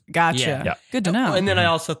entire time. Gotcha. Yeah. Yeah. Good to know. And then I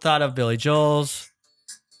also thought of Billy Joel's,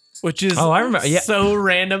 which is Oh, I remember- yeah. so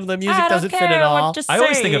random. The music doesn't fit at all. I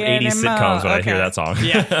always think of 80s sitcoms when I hear that song.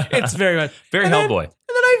 Yeah, it's very much. Very And then- Hellboy. And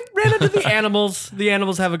then I ran into the Animals. The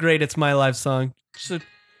Animals have a great "It's My Life" song. So,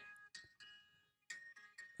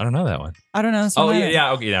 I don't know that one. I don't know. Oh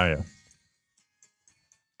yeah. Okay. Yeah.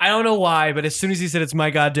 I don't know why, but as soon as he said "It's My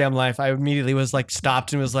Goddamn Life," I immediately was like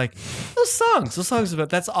stopped and was like, "Those songs about."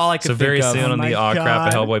 That's all I could So think very of. soon on my the Aw Crap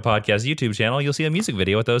God. a Hellboy podcast YouTube channel, you'll see a music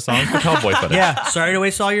video with those songs with Hellboy footage. Yeah, sorry to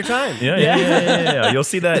waste all your time. Yeah. You'll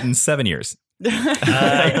see that in 7 years.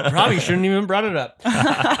 I probably shouldn't even brought it up. But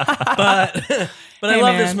I Hey,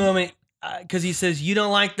 love this man. moment because he says, "You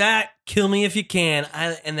don't like that? Kill me if you can."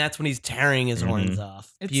 And that's when he's tearing his horns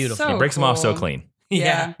off. It's Beautiful. so It breaks them off so cool. clean.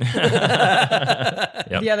 Yeah.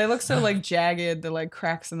 Yep. Yeah, they look so like jagged, the like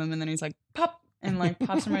cracks in them, and then he's like pop and like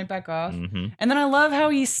pops them right back off. hmm And then I love how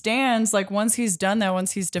he stands like once he's done that,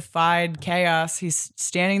 once he's defied chaos, he's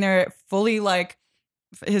standing there fully like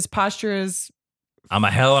his posture is I'm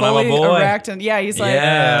a hell and I'm fully a boy. erect, and yeah, he's like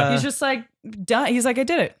Yeah. he's just like done. He's like I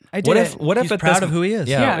did it. I did What it. if? What if He's at proud this- of who he is.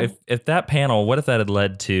 Yeah. Yeah. If that panel, what if that had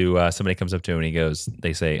led to somebody comes up to him and he goes,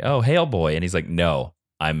 they say, "Oh, Hellboy," and he's like, "No,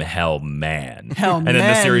 I'm Hell Man." Hell And then the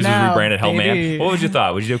Man series was now, rebranded Hell baby. Man. What would you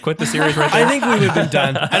thought? Would you have quit the series right there? I think we would have been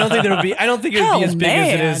done. I don't think it would be as big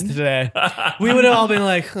as it is Man. today. We would have all been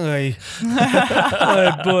like, "Oy.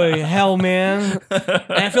 Oh boy, hell man."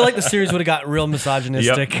 And I feel like the series would have got real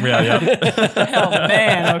misogynistic. Yep. Yeah. Hell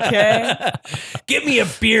man, okay. Get me a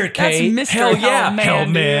beer, Kate. Mr. Hell yeah. Hell Man, Hell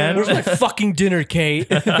Man. Where's my fucking dinner, Kate?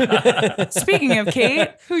 Speaking of Kate,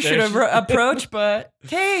 who should have approached but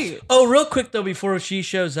Kate? Oh, real quick though, before she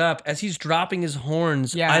shows up, as he's dropping his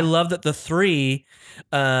horns, Yeah. I love that the 3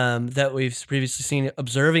 that we've previously seen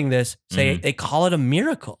observing this say they call it a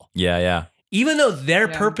miracle. Yeah. Even though their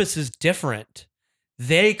Yeah. purpose is different,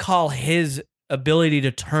 they call his ability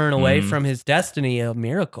to turn away Mhm. from his destiny a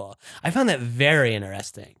miracle. I found that very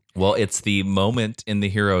interesting. Well, it's the moment in the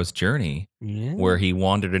hero's journey Yeah. where he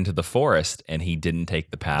wandered into the forest and he didn't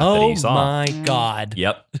take the path that Oh he saw. my God.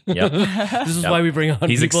 Yep. This is Yep. why we bring on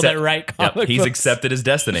He's people accept- that write Yep. comic He's books. accepted his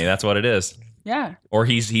destiny. That's what it is. Yeah. Or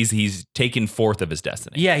he's taken forth of his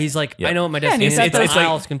destiny. Yeah, he's like, Yeah. I know what my Yeah, and destiny he's is. at It's, the- it's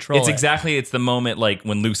like control. It's it. exactly the moment like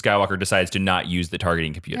when Luke Skywalker decides to not use the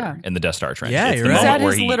targeting computer Yeah. in the Death Star trench. Yeah, it's you're the right. He's moment at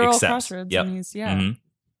where his he literal accepts. crossroads, Yep. and he's Mhm.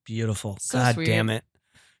 beautiful. So God sweet. damn it.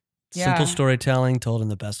 Yeah. Simple storytelling told in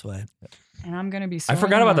the best way. And I'm gonna be. I sore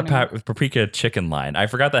forgot in about the morning. paprika chicken line. I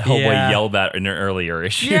forgot that Hellboy Yeah. yelled that in an earlier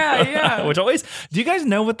issue. Yeah. Which always. Do you guys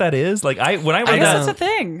know what that is? Like when I read I guess that, that's a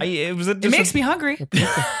thing. it was. It makes me hungry,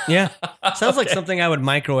 Yeah. Sounds like something I would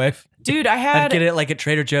microwave. dude. I I'd had get it like at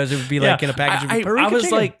Trader Joe's. It would be like in a package of I paprika was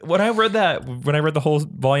chicken. like, when I read the whole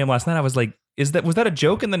volume last night, I was like, was that a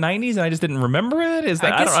joke in the 90s and I just didn't remember it? Is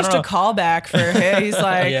that I guess just a callback for him. He's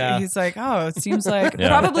like, Yeah. oh, it seems like Yeah.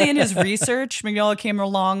 probably in his research, Mignola came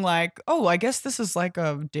along like, oh, I guess this is like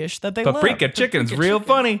a dish that they Paprika love. chicken's Paprika real chicken.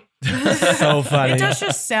 funny. So funny. It does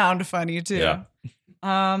just sound funny too. Yeah.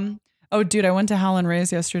 Oh, dude, I went to Howlin'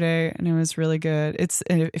 Ray's yesterday and it was really good. It's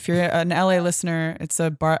if you're an LA listener, it's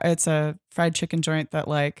a fried chicken joint that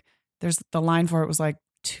like there's the line for it was like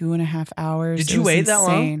 2.5 hours. Did It you was wait that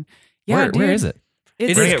long? insane. Yeah, dude. Where is it?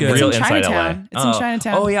 It's, It is good. it's Real in inside Chinatown. LA. It's in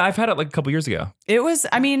Chinatown. Oh yeah, I've had it like a couple years ago. It was,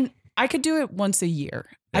 I mean, I could do it once a year.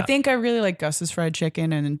 I Yeah. think I really like Gus's fried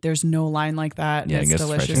chicken and there's no line like that. And Yeah, it's Gus's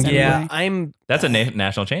fried delicious chicken. anyway. Yeah, That's a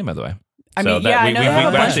national chain, by the way. I So mean, that- yeah, I we- know we- they have a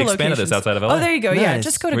we've bunch actually of expanded this locations. outside of LA. Oh, there you go. Yeah, Nice.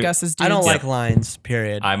 just go to We- Gus's, dude. I don't Yeah. like lines.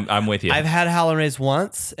 Period. I'm with you. I've had Howlin' Ray's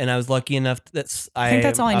once, and I was lucky enough that I think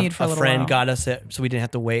that's all I need for a little friend while. got us it, so we didn't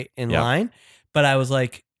have to wait in Yeah. line. But I was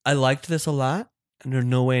like, I liked this a lot, and there's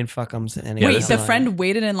no way in fuck I'm sitting. Yeah, Wait, this the is- friend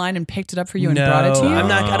waited in line and picked it up for you and no, brought it to you? I'm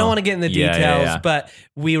not. I don't want to get in the Yeah, details, yeah. but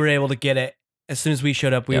we were able to get it as soon as we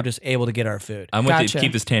showed up. We Yeah. were just able to get our food. I'm with you. Gotcha.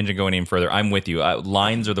 Keep this tangent going even further. I'm with you.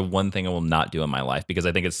 Lines are the one thing I will not do in my life because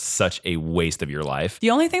I think it's such a waste of your life.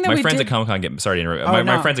 The only thing that My we friends did, at Comic Con get sorry to interrupt. Oh, my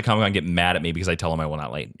no. friends at Comic Con get mad at me because I tell them I will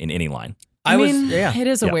not late in any line. I was mean, yeah. it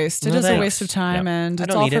is a Yeah. waste. It No is a thanks. waste of time, Yeah. and I it's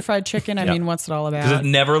don't all need for it. fried chicken. I Yeah. mean, what's it all Because it about?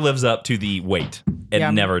 never lives up to the wait. It Yeah.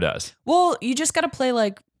 never does. Well, you just got to play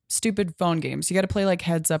like stupid phone games. You got to play like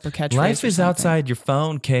Heads Up or Catchphrase. Life or is something. outside your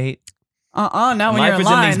phone, Kate. Not when Life you're in is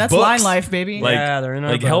in line. these That's books. line life, baby. Like, Yeah, they're in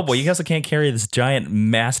our like books. Hellboy. You also can't carry this giant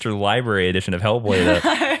master library edition of Hellboy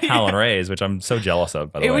to Howlin' Ray's, which I'm so jealous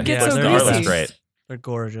of, by the It way. would get so the greasy. art looks great. They're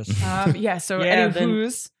gorgeous. Yeah. So Yeah, anywho's,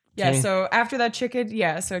 then- yeah. Okay. So after that chicken,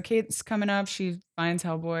 yeah. So Kate's coming up. She finds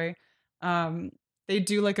Hellboy. They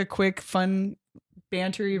do like a quick, fun,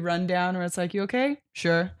 bantery rundown where it's like, "You okay?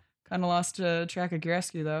 Sure." Kind of lost track of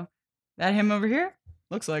Gresky though. That him over here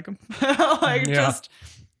looks like him. Like Yeah. just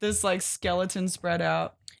this like skeleton spread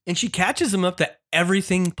out. And she catches him up that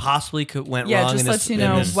everything possibly could went Yeah, wrong. just in lets this, you in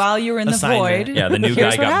know this while you were in the assignment. void. Yeah, the new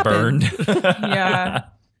Here's guy what got happened. burned. Yeah.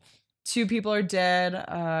 2 people are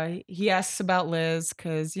dead. He asks about Liz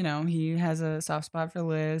because, you know, he has a soft spot for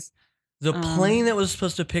Liz. The plane that was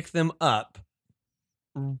supposed to pick them up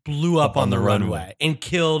blew up on the runway and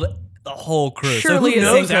killed the whole crew. Surely so who a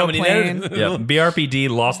knows Zinco how many plane. Yeah, BRPD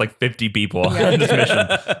lost like 50 people Yeah. in this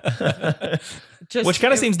mission. Just, Which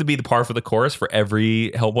kind of seems to be the par for the course for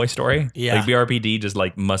every Hellboy story. Yeah. Like BRPD just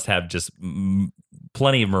like must have just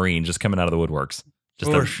plenty of Marines just coming out of the woodworks.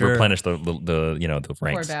 Just For to sure. replenish the you know, the poor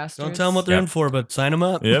ranks. bastards. Don't tell them what they're Yeah. in for, but sign them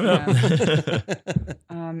up. Yeah.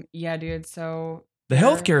 Yeah, dude. So The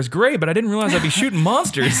healthcare is great, but I didn't realize I'd be shooting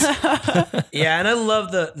monsters. Yeah, and I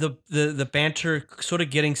love the banter sort of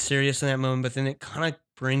getting serious in that moment, but then it kind of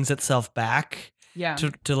brings itself back yeah.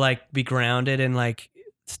 to like be grounded and like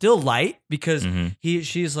still light because Mhm.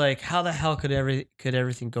 she's like, how the hell could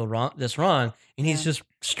everything go wrong wrong? And he's Yeah. just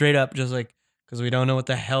straight up just like, because we don't know what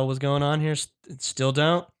the hell was going on here, still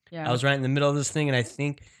don't. Yeah. I was right in the middle of this thing, and I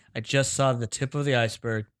think I just saw the tip of the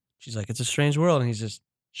iceberg. She's like, it's a strange world, and he's just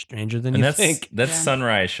stranger than And you that's think. that Yeah.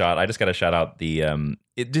 sunrise shot. I just got to shout out the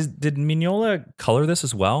did Mignola color this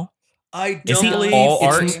as well? I Is don't he believe all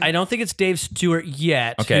it's- art? I don't think it's Dave Stewart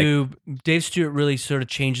yet. Okay. Who Dave Stewart really sort of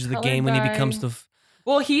changes the Colored game when he by- becomes the.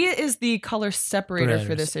 Well, he is the color separator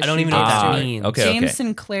for this issue. I don't even know what that Dave means. okay. Stewart. James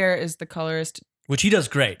Sinclair is the colorist. Which he does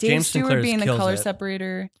great. Dave James Stewart Sinclair being the kills color it.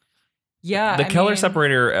 separator. Yeah. The I color mean,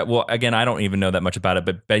 separator, well, again, I don't even know that much about it,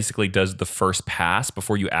 but basically does the first pass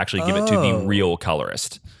before you actually give it to the Oh. real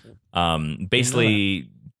colorist. Basically,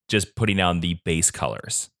 just putting down the base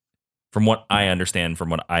colors, from what I understand, from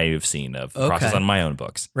what I've seen of the process Okay. on my own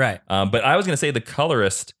books. Right. But I was going to say the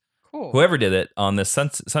colorist, Cool. whoever did it on this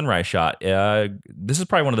sunrise shot, this is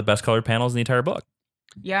probably one of the best colored panels in the entire book.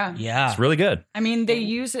 Yeah. Yeah. It's really good. I mean, they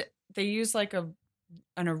use it. They use like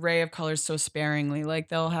an array of colors so sparingly. Like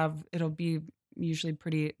it'll be usually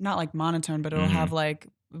pretty, not like monotone, but it'll Mhm. have like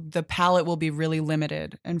the palette will be really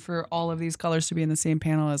limited. And for all of these colors to be in the same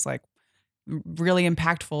panel is like really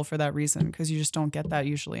impactful for that reason because you just don't get that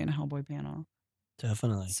usually in a Hellboy panel.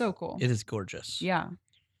 Definitely. So cool. It is gorgeous. Yeah.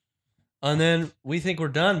 And then we think we're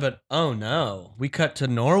done, but oh no, we cut to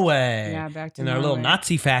Norway. Yeah. Back to in our little Norway.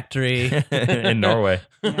 Nazi factory In Norway.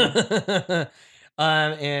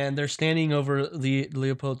 And they're standing over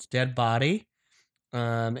Leopold's dead body,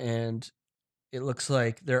 and it looks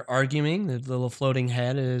like they're arguing. The little floating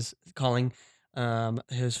head is calling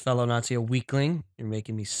his fellow Nazi a weakling. You're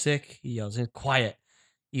making me sick. He yells, "Quiet,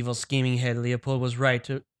 evil scheming head! Leopold was right.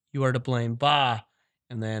 You are to blame." Bah.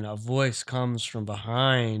 And then a voice comes from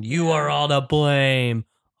behind. "You are all to blame.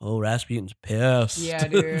 Oh, Rasputin's pissed. Yeah,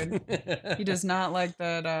 dude. He does not like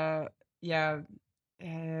that.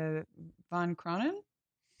 Von Cronen.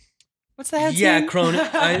 What's the head's Yeah, name? Cronin.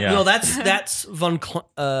 Yeah. No, that's Herman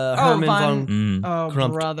von.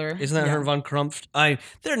 Krumpt. brother. Isn't that yeah. Herman von Krumpt?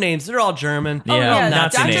 Their names, they're all German. Oh, Yeah, yeah,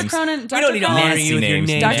 Nazi Dr. names. Cronin. We don't need to honor you with your names.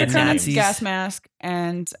 names. Dr. and Cronin's Nazis. gas mask,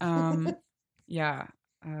 and yeah.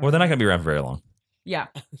 Well, they're not going to be around for very long. Yeah.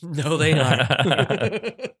 No, they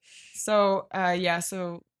aren't. So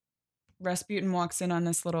so Rasputin walks in on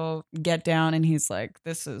this little get down, and he's like,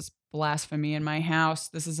 "This is blasphemy in my house.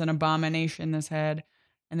 This is an abomination. This head."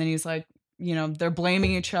 And then he's like, they're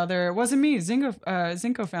blaming each other. It wasn't me.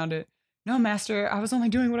 Zinko found it. No, master, I was only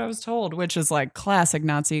doing what I was told, which is like classic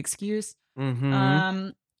Nazi excuse.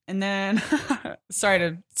 Mm-hmm. And then,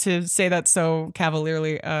 sorry to say that so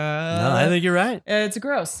cavalierly. No, I think you're right. It's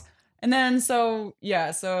gross. And then, so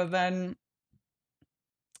then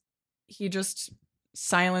he just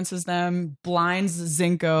silences them, blinds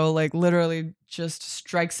Zinko, like literally just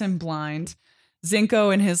strikes him blind.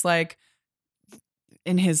 Zinko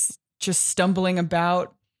in his just stumbling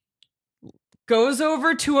about, goes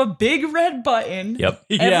over to a big red button. Yep.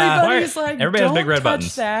 Everybody's like, Everybody has don't big red touch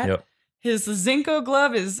buttons. that. Yep. His Zinko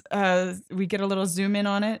glove is, we get a little zoom in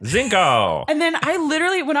on it. Zinko. And then I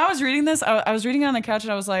literally, when I was reading this, I was reading it on the couch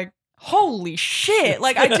and I was like, holy shit.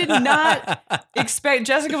 Like, I did not expect.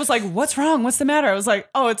 Jessica was like, what's wrong? What's the matter? I was like,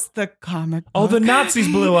 oh, it's the comic book. Oh, the Nazis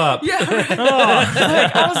blew up. Yeah. Right.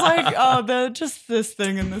 Like, I was like, oh, just this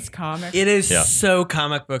thing in this comic. It is Yeah. so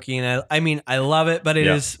comic booky, and I mean, I love it, but it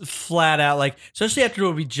Yeah. is flat out like, especially after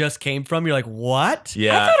where we just came from, you're like, what? I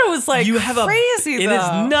Yeah. thought it was like You have crazy It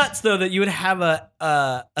though. is nuts though that you would have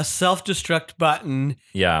a self-destruct button.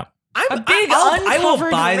 Yeah. A big I will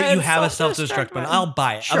uncovered buy that you red have a self-destruct self-destruct button. button. I'll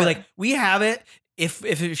buy it. I'll be Sure. like, we have it.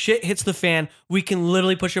 If shit hits the fan, we can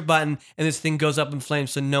literally push a button and this thing goes up in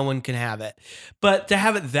flames, so no one can have it. But to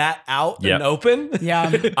have it that out Yep. and open,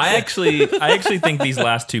 Yeah. I actually think these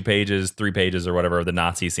last 2 pages, 3 pages or whatever of the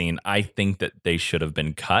Nazi scene, I think that they should have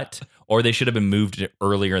been cut or they should have been moved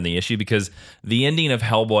earlier in the issue because the ending of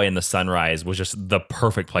Hellboy and the Sunrise was just the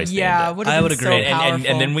perfect place to Yeah, end it. would have I been would so agree. powerful.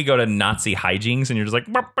 And then we go to Nazi hijinks and you're just like,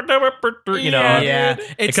 you know, Yeah, dude.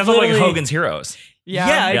 it It's comes up like literally- Hogan's Heroes. Yeah,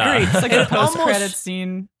 I Yeah. agree. It's like And a post credit almost-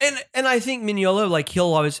 scene. And I think Mignola, like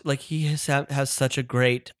he'll always like he has such a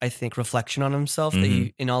great, I think, reflection on himself that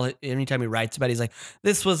he anytime he writes about it, he's like,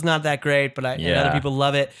 this was not that great, but and other Yeah. people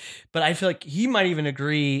love it. But I feel like he might even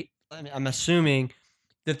agree. I'm assuming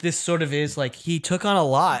that this sort of is like he took on a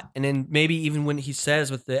lot, and then maybe even when he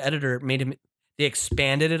says with the editor made him, they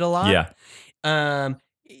expanded it a lot. Yeah.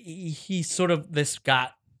 He sort of this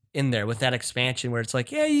got in there with that expansion where it's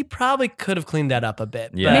like, yeah, you probably could have cleaned that up a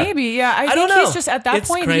bit. Yeah. Maybe, yeah. I don't think he's know. just at that It's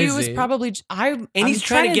point he was crazy. probably And he's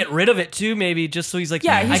trying to get rid of it too, maybe just so he's like,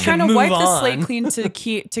 yeah, I he's can trying to move wipe the on. slate clean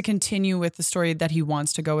to continue with the story that he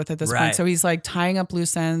wants to go with at this Right. point. So he's like tying up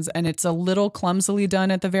loose ends, and it's a little clumsily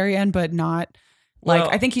done at the very end, but not like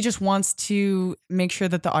Well- I think he just wants to make sure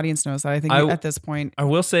that the audience knows that. I think I- at this point, I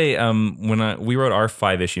will say, when we wrote our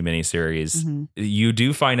 5-issue miniseries, Mm-hmm. you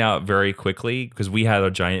do find out very quickly because we had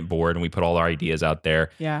a giant board and we put all our ideas out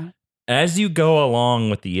there. yeah, As you go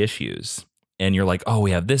along with the issues, and you're like, oh,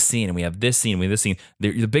 we have this scene and we have this scene, and we have this scene.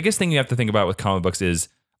 The biggest thing you have to think about with comic books is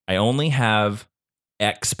I only have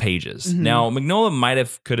X pages. Mhm. Now,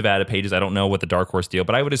 Mignola could have added pages. I don't know what the Dark Horse deal,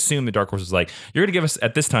 but I would assume the Dark Horse was like, you're going to give us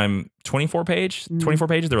at this time 24 pages.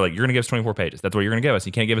 They're like, you're going to give us 24 pages. That's what you're going to give us.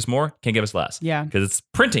 You can't give us more, can't give us less. yeah, Because it's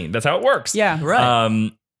printing. That's how it works. yeah. Right.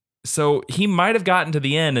 So he might have gotten to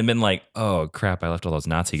the end and been like, oh crap, I left all those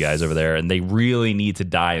Nazi guys over there and they really need to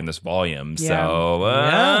die in this volume. Yeah. So,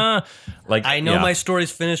 Yeah. like, I know yeah. my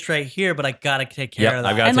story's finished right here, but I gotta take care Yep, of that.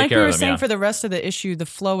 I've got to And take like we care were of them. saying, Yeah. for the rest of the issue, the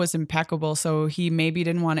flow was impeccable. So he maybe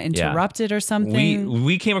didn't want to interrupt it or something.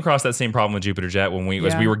 We came across that same problem with Jupiter Jet when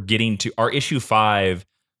as Yeah. we were getting to our issue 5.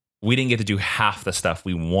 We didn't get to do half the stuff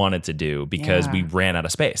we wanted to do because Yeah. we ran out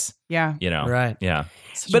of space. yeah, You know, Right. Yeah,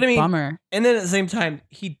 such But a I mean, bummer. And then at the same time,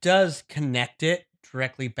 he does connect it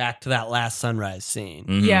directly back to that last sunrise scene.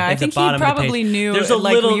 Mhm. Yeah, I At the think he bottom of the probably page. knew, There's a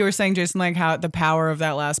like little- you were saying, Jason, like how the power of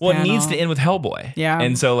that last Well, panel. it needs to end with Hellboy. Yeah.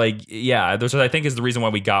 and so like, yeah, there's I think is the reason why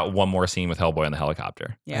we got one more scene with Hellboy on the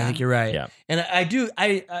helicopter. Yeah. I think you're right. Yeah. And I do.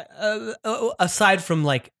 Aside from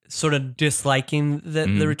like sort of disliking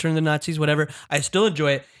the Return of the Nazis, whatever, I still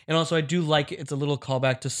enjoy it, and also I do like it. It's a little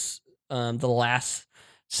callback to the last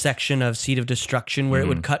section of Seed of Destruction, where it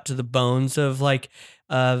would cut to the bones of like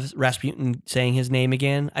of Rasputin saying his name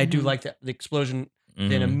again. I do like that the explosion.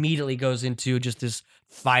 Then immediately goes into just this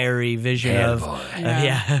fiery vision of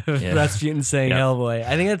Yeah. Yeah. Rasputin saying Yep. Hellboy.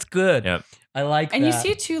 I think that's good. Yep. I like And that. you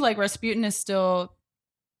see too, like Rasputin is still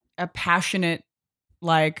a passionate,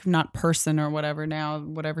 like not person or whatever now,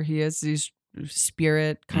 whatever he is, he's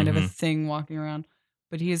spirit kind of a thing walking around.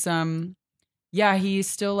 But he's he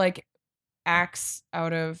still like acts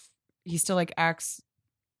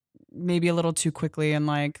maybe a little too quickly and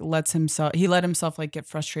like let himself like get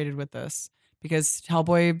frustrated with this because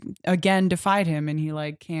Hellboy again defied him and he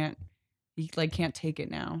can't take it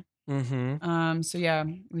now. So yeah,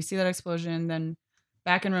 we see that explosion. Then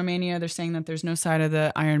back in Romania, they're saying that there's no sign of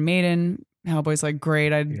the Iron Maiden. Hellboy's like,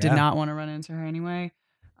 great, I did not want to run into her anyway.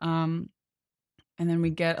 And then we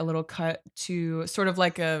get a little cut to sort of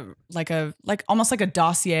like almost like a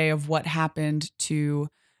dossier of what happened to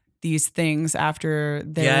these things after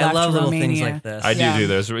they left I love Romania. little things like this. I do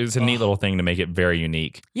this. It's a neat little thing to make it very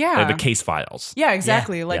unique. Yeah. Like the case files. Yeah,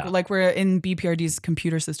 exactly. Yeah. Like we're in BPRD's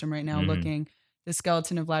computer system right now looking. The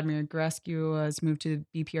skeleton of Vladimir Grescu was moved to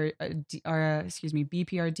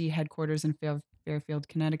BPRD headquarters in Fairfield,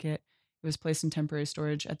 Connecticut. It was placed in temporary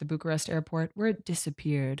storage at the Bucharest airport where it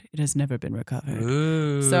disappeared. It has never been recovered.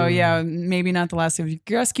 Ooh. So yeah, maybe not the last of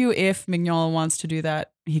Grescu. If Mignola wants to do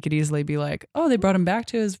that, he could easily be like, oh, they brought him back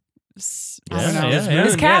to his I don't know. Yeah.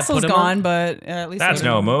 His castle's put him gone, on. but at least That's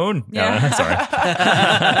no moon. Yeah. Sorry.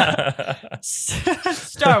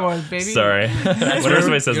 Star Wars, baby. Sorry. Whenever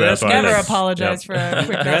somebody says that, that's why I Never like- apologize for a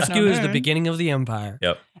quick that's no Rescue is the moon. beginning of the empire.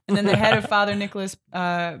 Yep. And then the head of Father Nicholas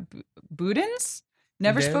Budens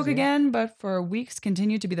never spoke again, but for weeks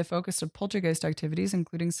continued to be the focus of poltergeist activities,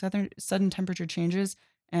 including sudden temperature changes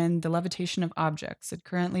and the levitation of objects. It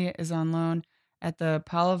currently is on loan at the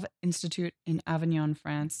Palov Institute in Avignon,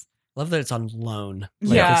 France. Love that it's on loan.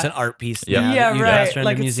 Like Yeah. it's an art piece. Yeah. now. Yeah, You right. pass around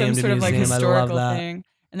Like the it's some museum to sort of like museum. I love historical that. thing.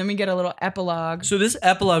 And then we get a little epilogue. So this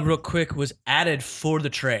epilogue, real quick, was added for the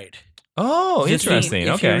trade. Oh, This interesting. If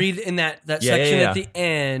Okay. you read in that Yeah, section yeah. at the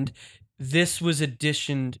end, this was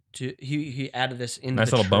additioned to. He added this in.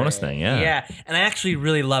 Nice the little bonus trade. thing, yeah. Yeah, and I actually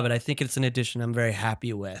really love it. I think it's an addition I'm very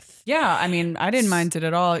happy with. Yeah, I mean, I didn't mind it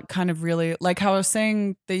at all. It kind of really, like how I was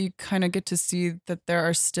saying, that you kind of get to see that there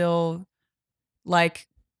are still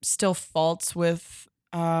faults with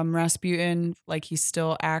Rasputin. Like he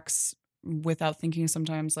still acts without thinking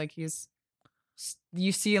sometimes. Like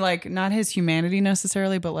you see like not his humanity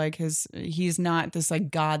necessarily, but like he's not this like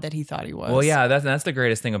God that he thought he was. Well, yeah, that's the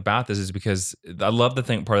greatest thing about this is because I love the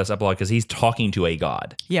thing part of this epilogue because he's talking to a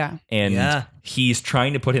god Yeah. and Yeah. he's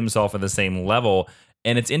trying to put himself at the same level.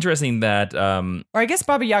 And it's interesting that, Or I guess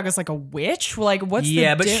Baba Yaga's like a witch. Like what's the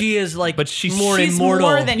Yeah, but she is like But she's- more she's immortal.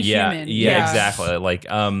 more than yeah, human. yeah, exactly. Like,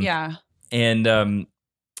 Yeah. and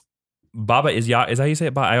Baba is that how you say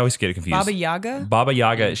it? I always get it confused. Baba Yaga? Baba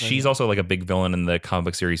Yaga, she's also like a big villain in the comic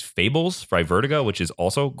book series Fables by Vertigo, which is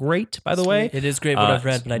also great, by the way. It is great what I've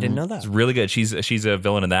read, but I didn't know that. It's really good. She's a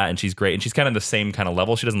villain in that, and she's great. And she's kind of the same kind of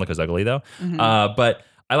level. She doesn't look as ugly though. But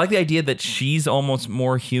I like the idea that she's almost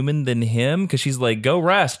more human than him because she's like, go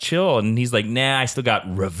rest, chill. And he's like, nah, I still got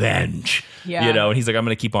revenge. Yeah. You know, and he's like, I'm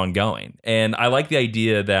going to keep on going. And I like the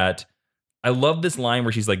idea that I love this line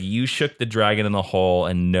where she's like, you shook the dragon in the hole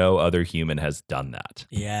and no other human has done that.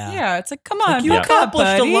 Yeah. Yeah, it's like, come on, You back up,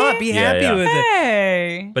 accomplished buddy. a lot. Be Yeah, happy yeah. with it.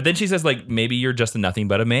 Hey. But then she says, like, maybe you're just nothing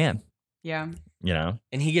but a man, Yeah. you know?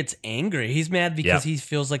 And he gets angry. He's mad because he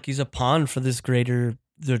feels like he's a pawn for the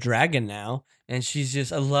dragon now. And she's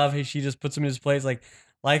just, I love how she just puts him in his place like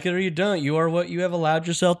it or you don't. You are what you have allowed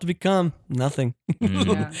yourself to become. Nothing.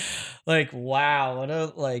 Yeah. Like, wow. What a,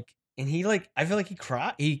 like, and he like, I feel like he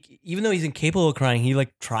cry. Even though he's incapable of crying, he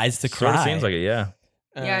like tries to cry. Sort of seems like it, yeah.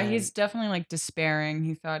 Yeah, he's definitely like despairing.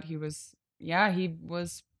 He thought he was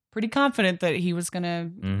pretty confident that he was going to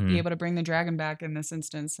be able to bring the dragon back in this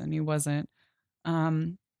instance, and he wasn't.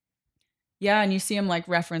 Yeah, and you see him like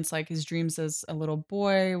reference like his dreams as a little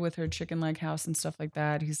boy with her chicken leg house and stuff like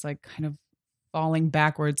that. He's like kind of falling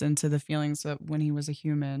backwards into the feelings of when he was a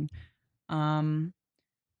human.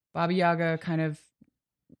 Baba Yaga kind of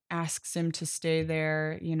asks him to stay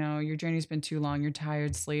there. You know, your journey's been too long. You're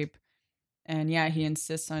tired, sleep. And yeah, he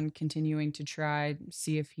insists on continuing to try,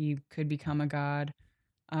 see if he could become a god.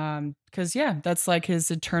 Because yeah, that's like his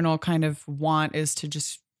eternal kind of want is to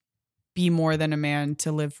just be more than a man,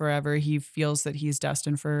 to live forever. He feels that he's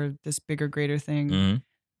destined for this bigger, greater thing.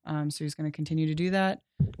 So he's going to continue to do that.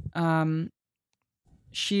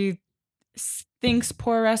 She thinks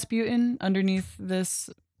poor Rasputin underneath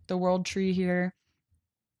the world tree here.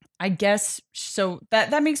 I guess so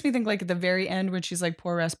that makes me think like at the very end when she's like,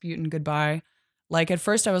 poor Rasputin, goodbye. Like at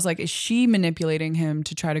first I was like, is she manipulating him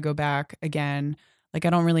to try to go back again? Like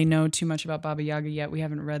I don't really know too much about Baba Yaga yet. We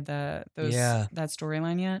haven't read that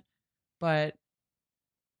storyline yet. But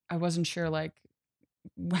I wasn't sure like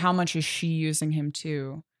how much is she using him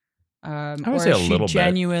too. would or say is a she little bit.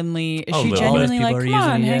 genuinely? Is A she little genuinely bit. like, People are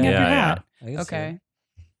come on, using it, hang up yeah. your Yeah, hat? I can see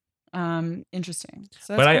Okay. Interesting.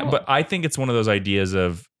 So But that's cool. I think it's one of those ideas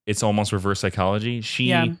of it's almost reverse psychology.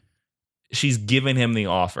 She's given him the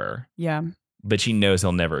offer, yeah, but she knows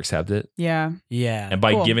he'll never accept it. yeah, Yeah. And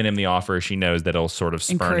by Cool. giving him the offer, she knows that it'll sort of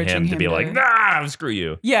spurn Encouraging him to him be to- like, nah, screw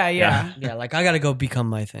you. yeah. Yeah, like I gotta go become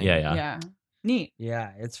my thing. Yeah. Yeah. Neat.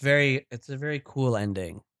 Yeah, it's a very cool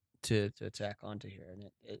ending to tack onto here, and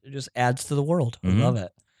it just adds to the world. I Mhm. love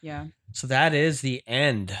it. Yeah. So that is the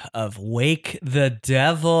end of Wake the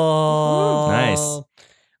Devil.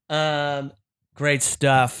 Nice. Great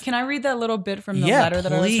stuff. Can I read that little bit from the Yeah, letter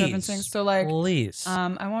that I was please. referencing? So like, Please.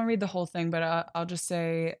 I won't read the whole thing, but I'll just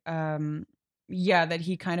say, that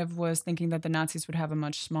he kind of was thinking that the Nazis would have a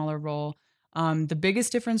much smaller role. The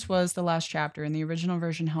biggest difference was the last chapter. In the original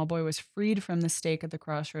version, Hellboy was freed from the stake at the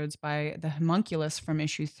crossroads by the homunculus from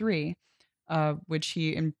issue 3, which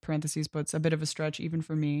he, in parentheses, puts a bit of a stretch even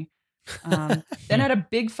for me. Then had a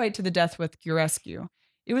big fight to the death with Gurescu.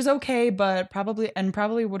 It was okay, but probably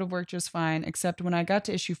would have worked just fine, except when I got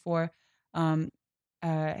to issue 4,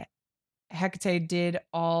 Hecate did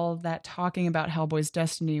all that talking about Hellboy's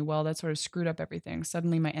destiny. Well, that sort of screwed up everything.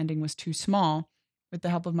 Suddenly my ending was too small. With the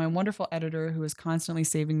help of my wonderful editor, who is constantly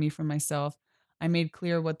saving me from myself, I made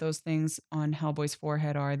clear what those things on Hellboy's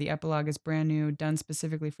forehead are. The epilogue is brand new, done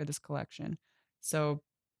specifically for this collection. So,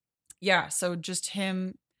 yeah, so just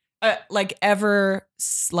him,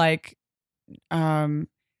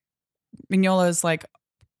 Mignola is like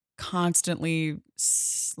constantly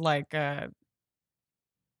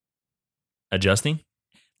Adjusting?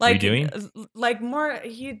 like Redoing? like more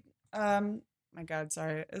he my god,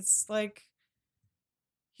 sorry. It's like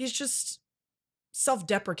he's just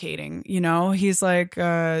self-deprecating, you know? He's like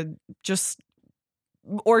just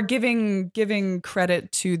or giving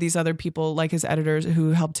credit to these other people like his editors who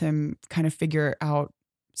helped him kind of figure out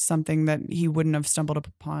something that he wouldn't have stumbled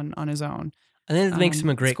upon on his own. I think it makes him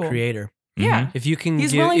a it's great cool. creator. Yeah. If you can,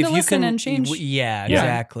 He's give, willing if to you listen can, and change. Yeah, Yeah.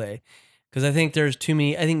 exactly. Because I think there's too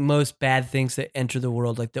many. I think most bad things that enter the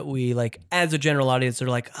world, like that, we like as a general audience, are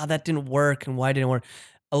like, oh, that didn't work, and why didn't it work?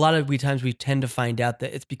 A lot of times we tend to find out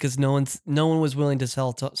that it's because no one was willing to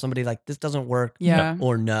sell to somebody like this doesn't work. Yeah.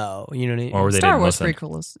 Or no, you know what I mean? Or they Star didn't Wars listen.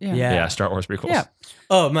 prequels. Yeah. Yeah. Yeah, Star Wars prequels. Yeah.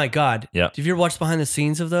 Oh my god. Yep. Have you ever watched behind the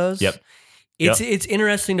scenes of those? Yep. It's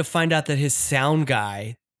interesting to find out that his sound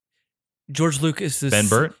guy, George Lucas, Ben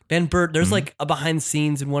Burt? There's Mhm. like a behind the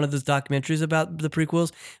scenes in one of those documentaries about the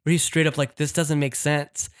prequels where he's straight up like, this doesn't make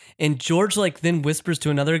sense. And George like then whispers to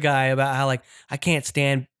another guy about how like, I can't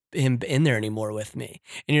stand him in there anymore with me.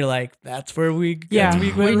 And you're like, that's where we Yeah.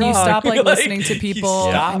 went When you wrong. stop like Like, listening to you people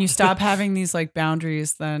stop. and you stop having these like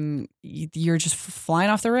boundaries, then you're just flying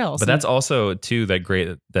off the rails. But that's also too that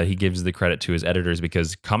great that he gives the credit to his editors,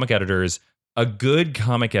 because comic editors, a good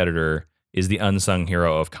comic editor is the unsung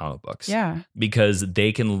hero of comic books. yeah. Because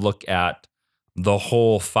they can look at the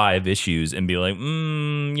whole 5 issues and be like,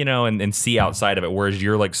 and see outside of it, whereas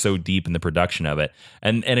you're like so deep in the production of it.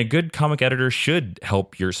 And a good comic editor should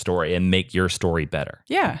help your story and make your story better.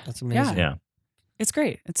 Yeah. That's amazing. Yeah. It's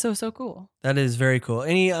great. It's so cool. That is very cool.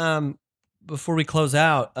 Any before we close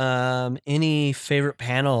out, any favorite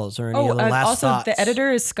panels or any other last also thoughts? the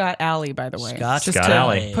editor is Scott Alley, by the way. Scott Just Scott to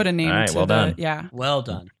Alley. put a name All right, to well the done. yeah. Well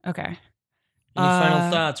done. Okay. Any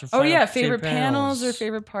final thoughts? Or Favorite panels or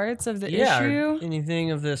favorite parts of the or issue? anything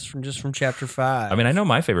of this from chapter 5. I mean, I know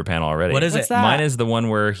my favorite panel already. What is What's it? that? Mine is the one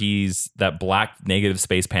where he's that black negative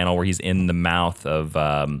space panel where he's in the mouth of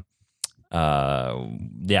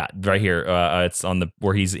right here. It's on the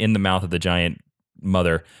where he's in the mouth of the giant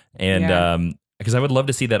mother, and because I would love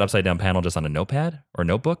to see that upside down panel just on a notepad or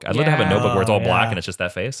notebook. I'd love to have a Yeah. notebook where it's all black Yeah. and it's just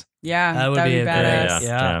that face. Yeah, That would be a badass. great-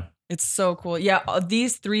 Yeah. It's so cool. Yeah,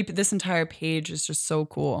 this entire page is just so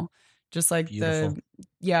cool. Just like Beautiful.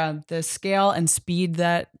 the scale and speed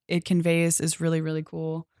that it conveys is really, really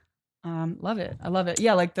cool. Love it. I love it.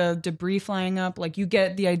 Yeah, like the debris flying up, like you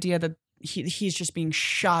get the idea that he's just being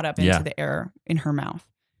shot up into Yeah. the air in her mouth.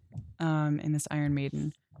 In this Iron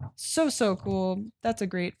Maiden. So cool. That's a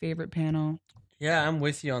great favorite panel. Yeah, I'm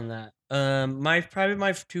with you on that. Probably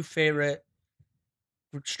my 2 favorite,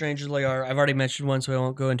 strangely, are I've already mentioned one, so I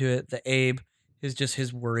won't go into it. The Abe is just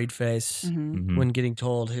his worried face Mhm. Mhm. when getting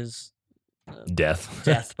told his Death.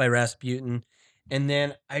 death by Rasputin, and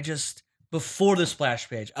then before the splash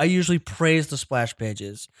page, I usually praise the splash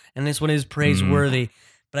pages, and this one is praiseworthy.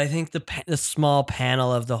 But I think the small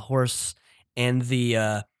panel of the horse and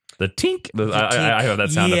the The tink. I have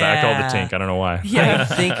that sound effect. I call it the tink. I don't know why. Yeah.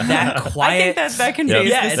 I think that quiet. I think that conveys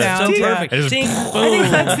yeah, the it's sound. so Yeah. perfect. It just- Tink, I think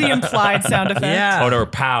boom. that's the implied sound effect. Yeah. Oh, no,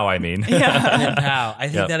 pow, I mean. Yeah. And pow. I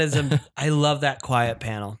think Yep. that is I love that quiet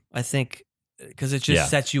panel. I think because it just Yeah.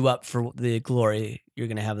 sets you up for the glory you're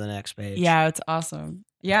gonna have the next page. Yeah, it's awesome.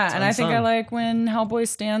 Yeah, It's and I think I unsung. like when Hellboy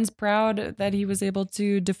stands proud that he was able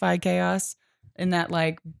to defy chaos in that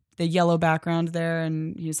like the yellow background there,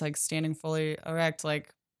 and he's like standing fully erect,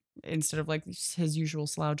 like instead of like his usual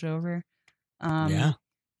slouch over. Yeah.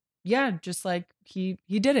 Yeah, just like he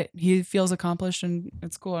did it. He feels accomplished, and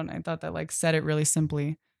it's cool. And I thought that like said it really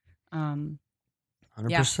simply. 100%.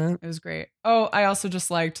 It was great. Oh, I also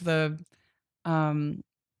just liked the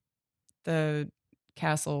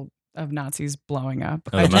castle of Nazis blowing up.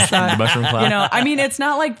 Oh, I the just thought, mushroom cloud. you know, I mean, it's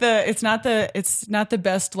not the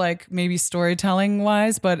best like maybe storytelling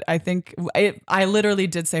wise, but I think I literally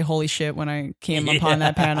did say holy shit when I came upon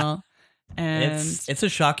that panel, and It's a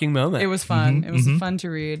shocking moment. it was fun. Mhm, It was mhm. fun to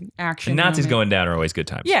read. Action. And Nazis moment. going down are always good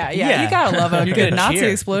times. Yeah, Yeah. you gotta love a You good gotta Nazi cheer.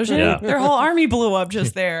 explosion. Yeah. Their whole army blew up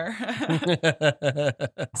just there.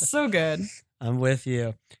 So good. I'm with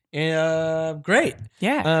you. Great.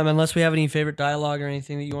 Yeah. Unless we have any favorite dialogue or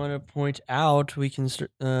anything that you want to point out, we can.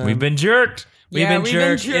 We've been jerked. We've Yeah, been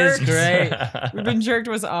jerked. Is great. We've been jerked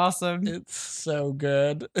was awesome. It's so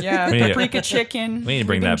good. Yeah, We need to- paprika chicken. We need to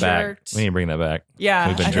bring We've that been back. jerked. We need to bring that back. Yeah,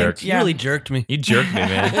 We've been I think- jerked. You yeah. really jerked me. You jerked me,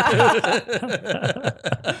 man.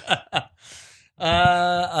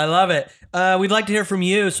 I love it. We'd like to hear from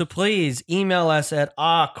you, so please email us at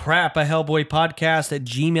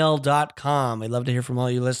ahcrapahellboypodcast@gmail.com. We'd love to hear from all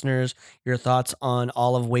you listeners, your thoughts on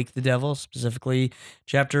all of Wake the Devil, specifically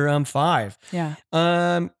chapter 5. Yeah.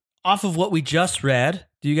 Off of what we just read,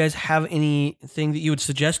 do you guys have anything that you would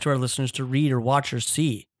suggest to our listeners to read or watch or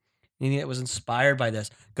see? Anything that was inspired by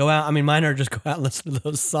this? Go out. I mean, mine are just go out and listen to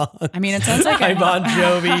those songs. I mean, it sounds like by Bon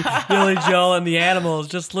Jovi, Billy Joel, and the Animals.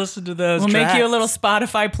 Just listen to those. We'll make you a tracks. little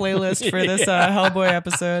Spotify playlist for this Hellboy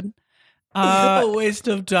episode. A waste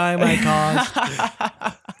of time I caused.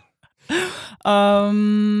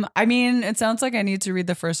 I mean, it sounds like I need to read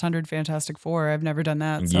the first 100 Fantastic Four. I've never done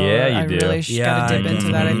that. So Yeah, you I do. really gotta dip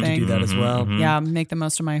into that, I need to think. do that as well. Mhm. Yeah, make the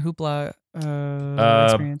most of my hoopla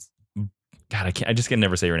experience. God, I just can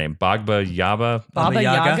never say your name. Baba Yaga. Baba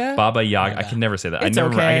Yaga? Baba Yaga. I Yaga. can never say that. It's I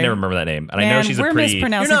okay. can never remember that name. And I know Man, she's we're a pretty. You're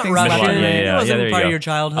mispronouncing not things Russian. left and Yeah, right. yeah, It wasn't there you part go. of your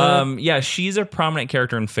childhood. Yeah, she's a prominent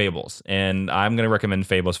character in Fables, and I'm going to recommend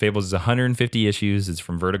Fables. Fables is 150 issues. It's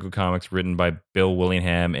from Vertigo Comics, written by Bill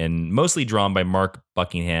Willingham, and mostly drawn by Mark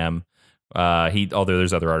Buckingham. Although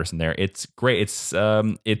there's other artists in there. It's great.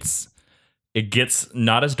 It gets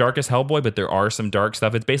not as dark as Hellboy, but there are some dark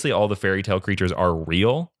stuff. It's basically all the fairy tale creatures are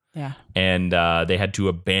real. Yeah. And they had to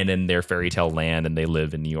abandon their fairy tale land, and they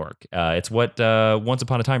live in New York. It's what Once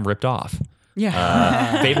Upon a Time ripped off.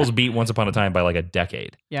 Yeah. Fables beat Once Upon a Time by like a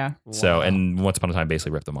decade. Yeah. So, Wow. and Once Upon a Time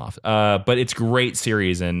basically ripped them off. But it's great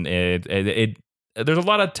series, and it there's a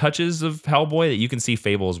lot of touches of Hellboy that you can see.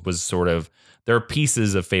 Fables was sort of, there are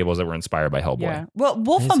pieces of Fables that were inspired by Hellboy. Yeah. Well,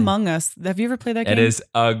 Wolf Amazing. Among Us. Have you ever played that game? It is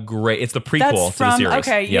a great. It's the prequel That's to the from series.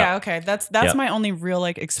 okay, yeah, okay. That's Yeah. my only real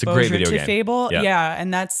like a great exposure video to game. Fable. Yeah. Yeah,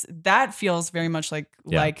 and that feels very much like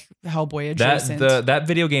Yeah. Hellboy adjacent. That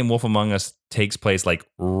video game Wolf Among Us takes place like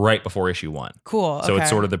right before issue 1. Cool. So okay.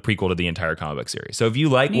 it's sort of the prequel to the entire comic book series. So if you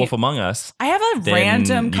like Neat. Wolf Among Us, I have a then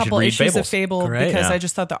random you should couple read issues Fables. of Fable Great. because Yeah. I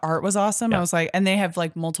just thought the art was awesome. Yeah. I was like, and they have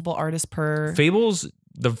like multiple artists per. Fables,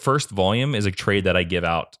 the first volume is a trade that I give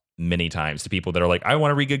out many times to people that are like, I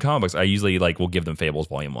want to read good comic books. I usually will give them Fables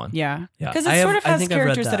volume 1. Yeah, Yeah. because I it have- sort of I has think I've read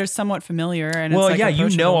characters that that. are somewhat familiar. And Well, it's like yeah, you know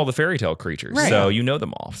approachable. all the fairy tale creatures, Right. so you know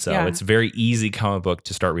them all. So Yeah. it's very easy comic book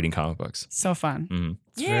to start reading comic books. So fun. Mhm.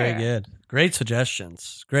 It's very good. Great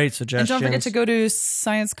suggestions. Great And suggestions. don't forget to go to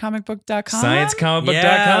sciencecomicbook.com. ScienceComicBook.com.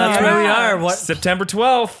 Yeah, that's where we are. What? September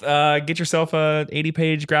 12th. Get yourself a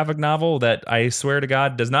 80-page graphic novel that I swear to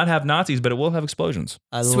God does not have Nazis, but it will have explosions.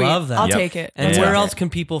 I Sweet. love that. I'll Yep. take it. And Yeah. where else can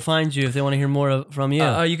people find you if they want to hear more from you?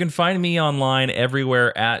 You can find me online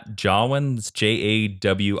everywhere at Jawin. It's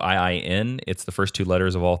JAWIIN. It's the first 2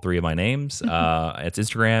 letters of all 3 of my names. It's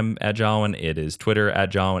Instagram at Jawin. It is Twitter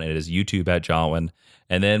at Jawin. It is YouTube at Jawin.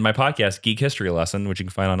 And then my podcast, Geek History Lesson, which you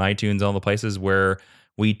can find on iTunes and all the places where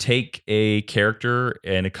we take a character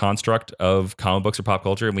and a construct of comic books or pop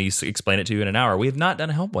culture and we explain it to you in an hour. We have not done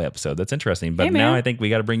a Hellboy episode. That's interesting. But Hey, now man. I think we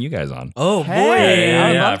got to bring you guys on. Oh, Hey, boy.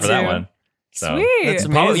 I would love for that to. one. So, Sweet. That's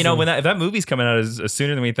Probably, amazing. if that movie's coming out as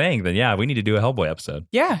sooner than we think, then yeah, we need to do a Hellboy episode.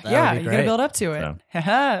 Yeah, That yeah. would be You gotta great. build up to it.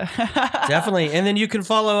 Definitely. And then you can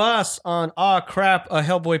follow us on Aw Crap, a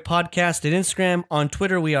Hellboy podcast at Instagram. On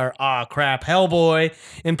Twitter, we are Aw Crap Hellboy.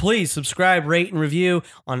 And please subscribe, rate, and review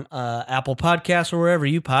on Apple Podcasts or wherever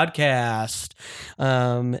you podcast.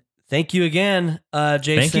 Thank you again, Jason.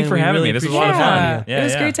 Thank you for We having really me. This was a appreciate lot of fun. having you. Yeah, it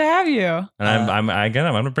was great to have you. And I'm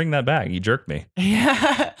going to bring that back. You jerked me.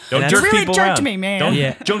 Yeah. Don't You jerk really people jerked around. me, man. Don't,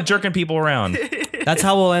 Yeah. don't jerking people around. That's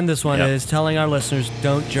how we'll end this one, Yep. is telling our listeners,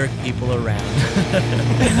 don't jerk people around.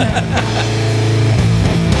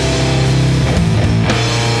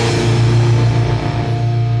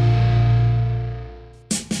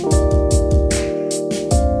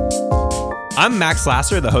 I'm Max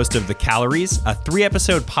Lasser, the host of The Calories, a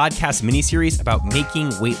 3-episode podcast miniseries about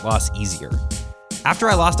making weight loss easier. After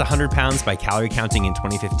I lost 100 pounds by calorie counting in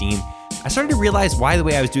 2015, I started to realize why the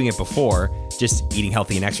way I was doing it before, just eating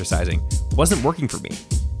healthy and exercising, wasn't working for me.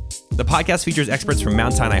 The podcast features experts from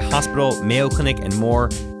Mount Sinai Hospital, Mayo Clinic, and more,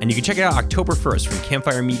 and you can check it out October 1st from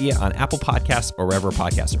Campfire Media on Apple Podcasts or wherever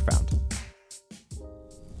podcasts are found.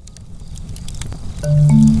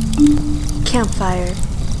 Campfire.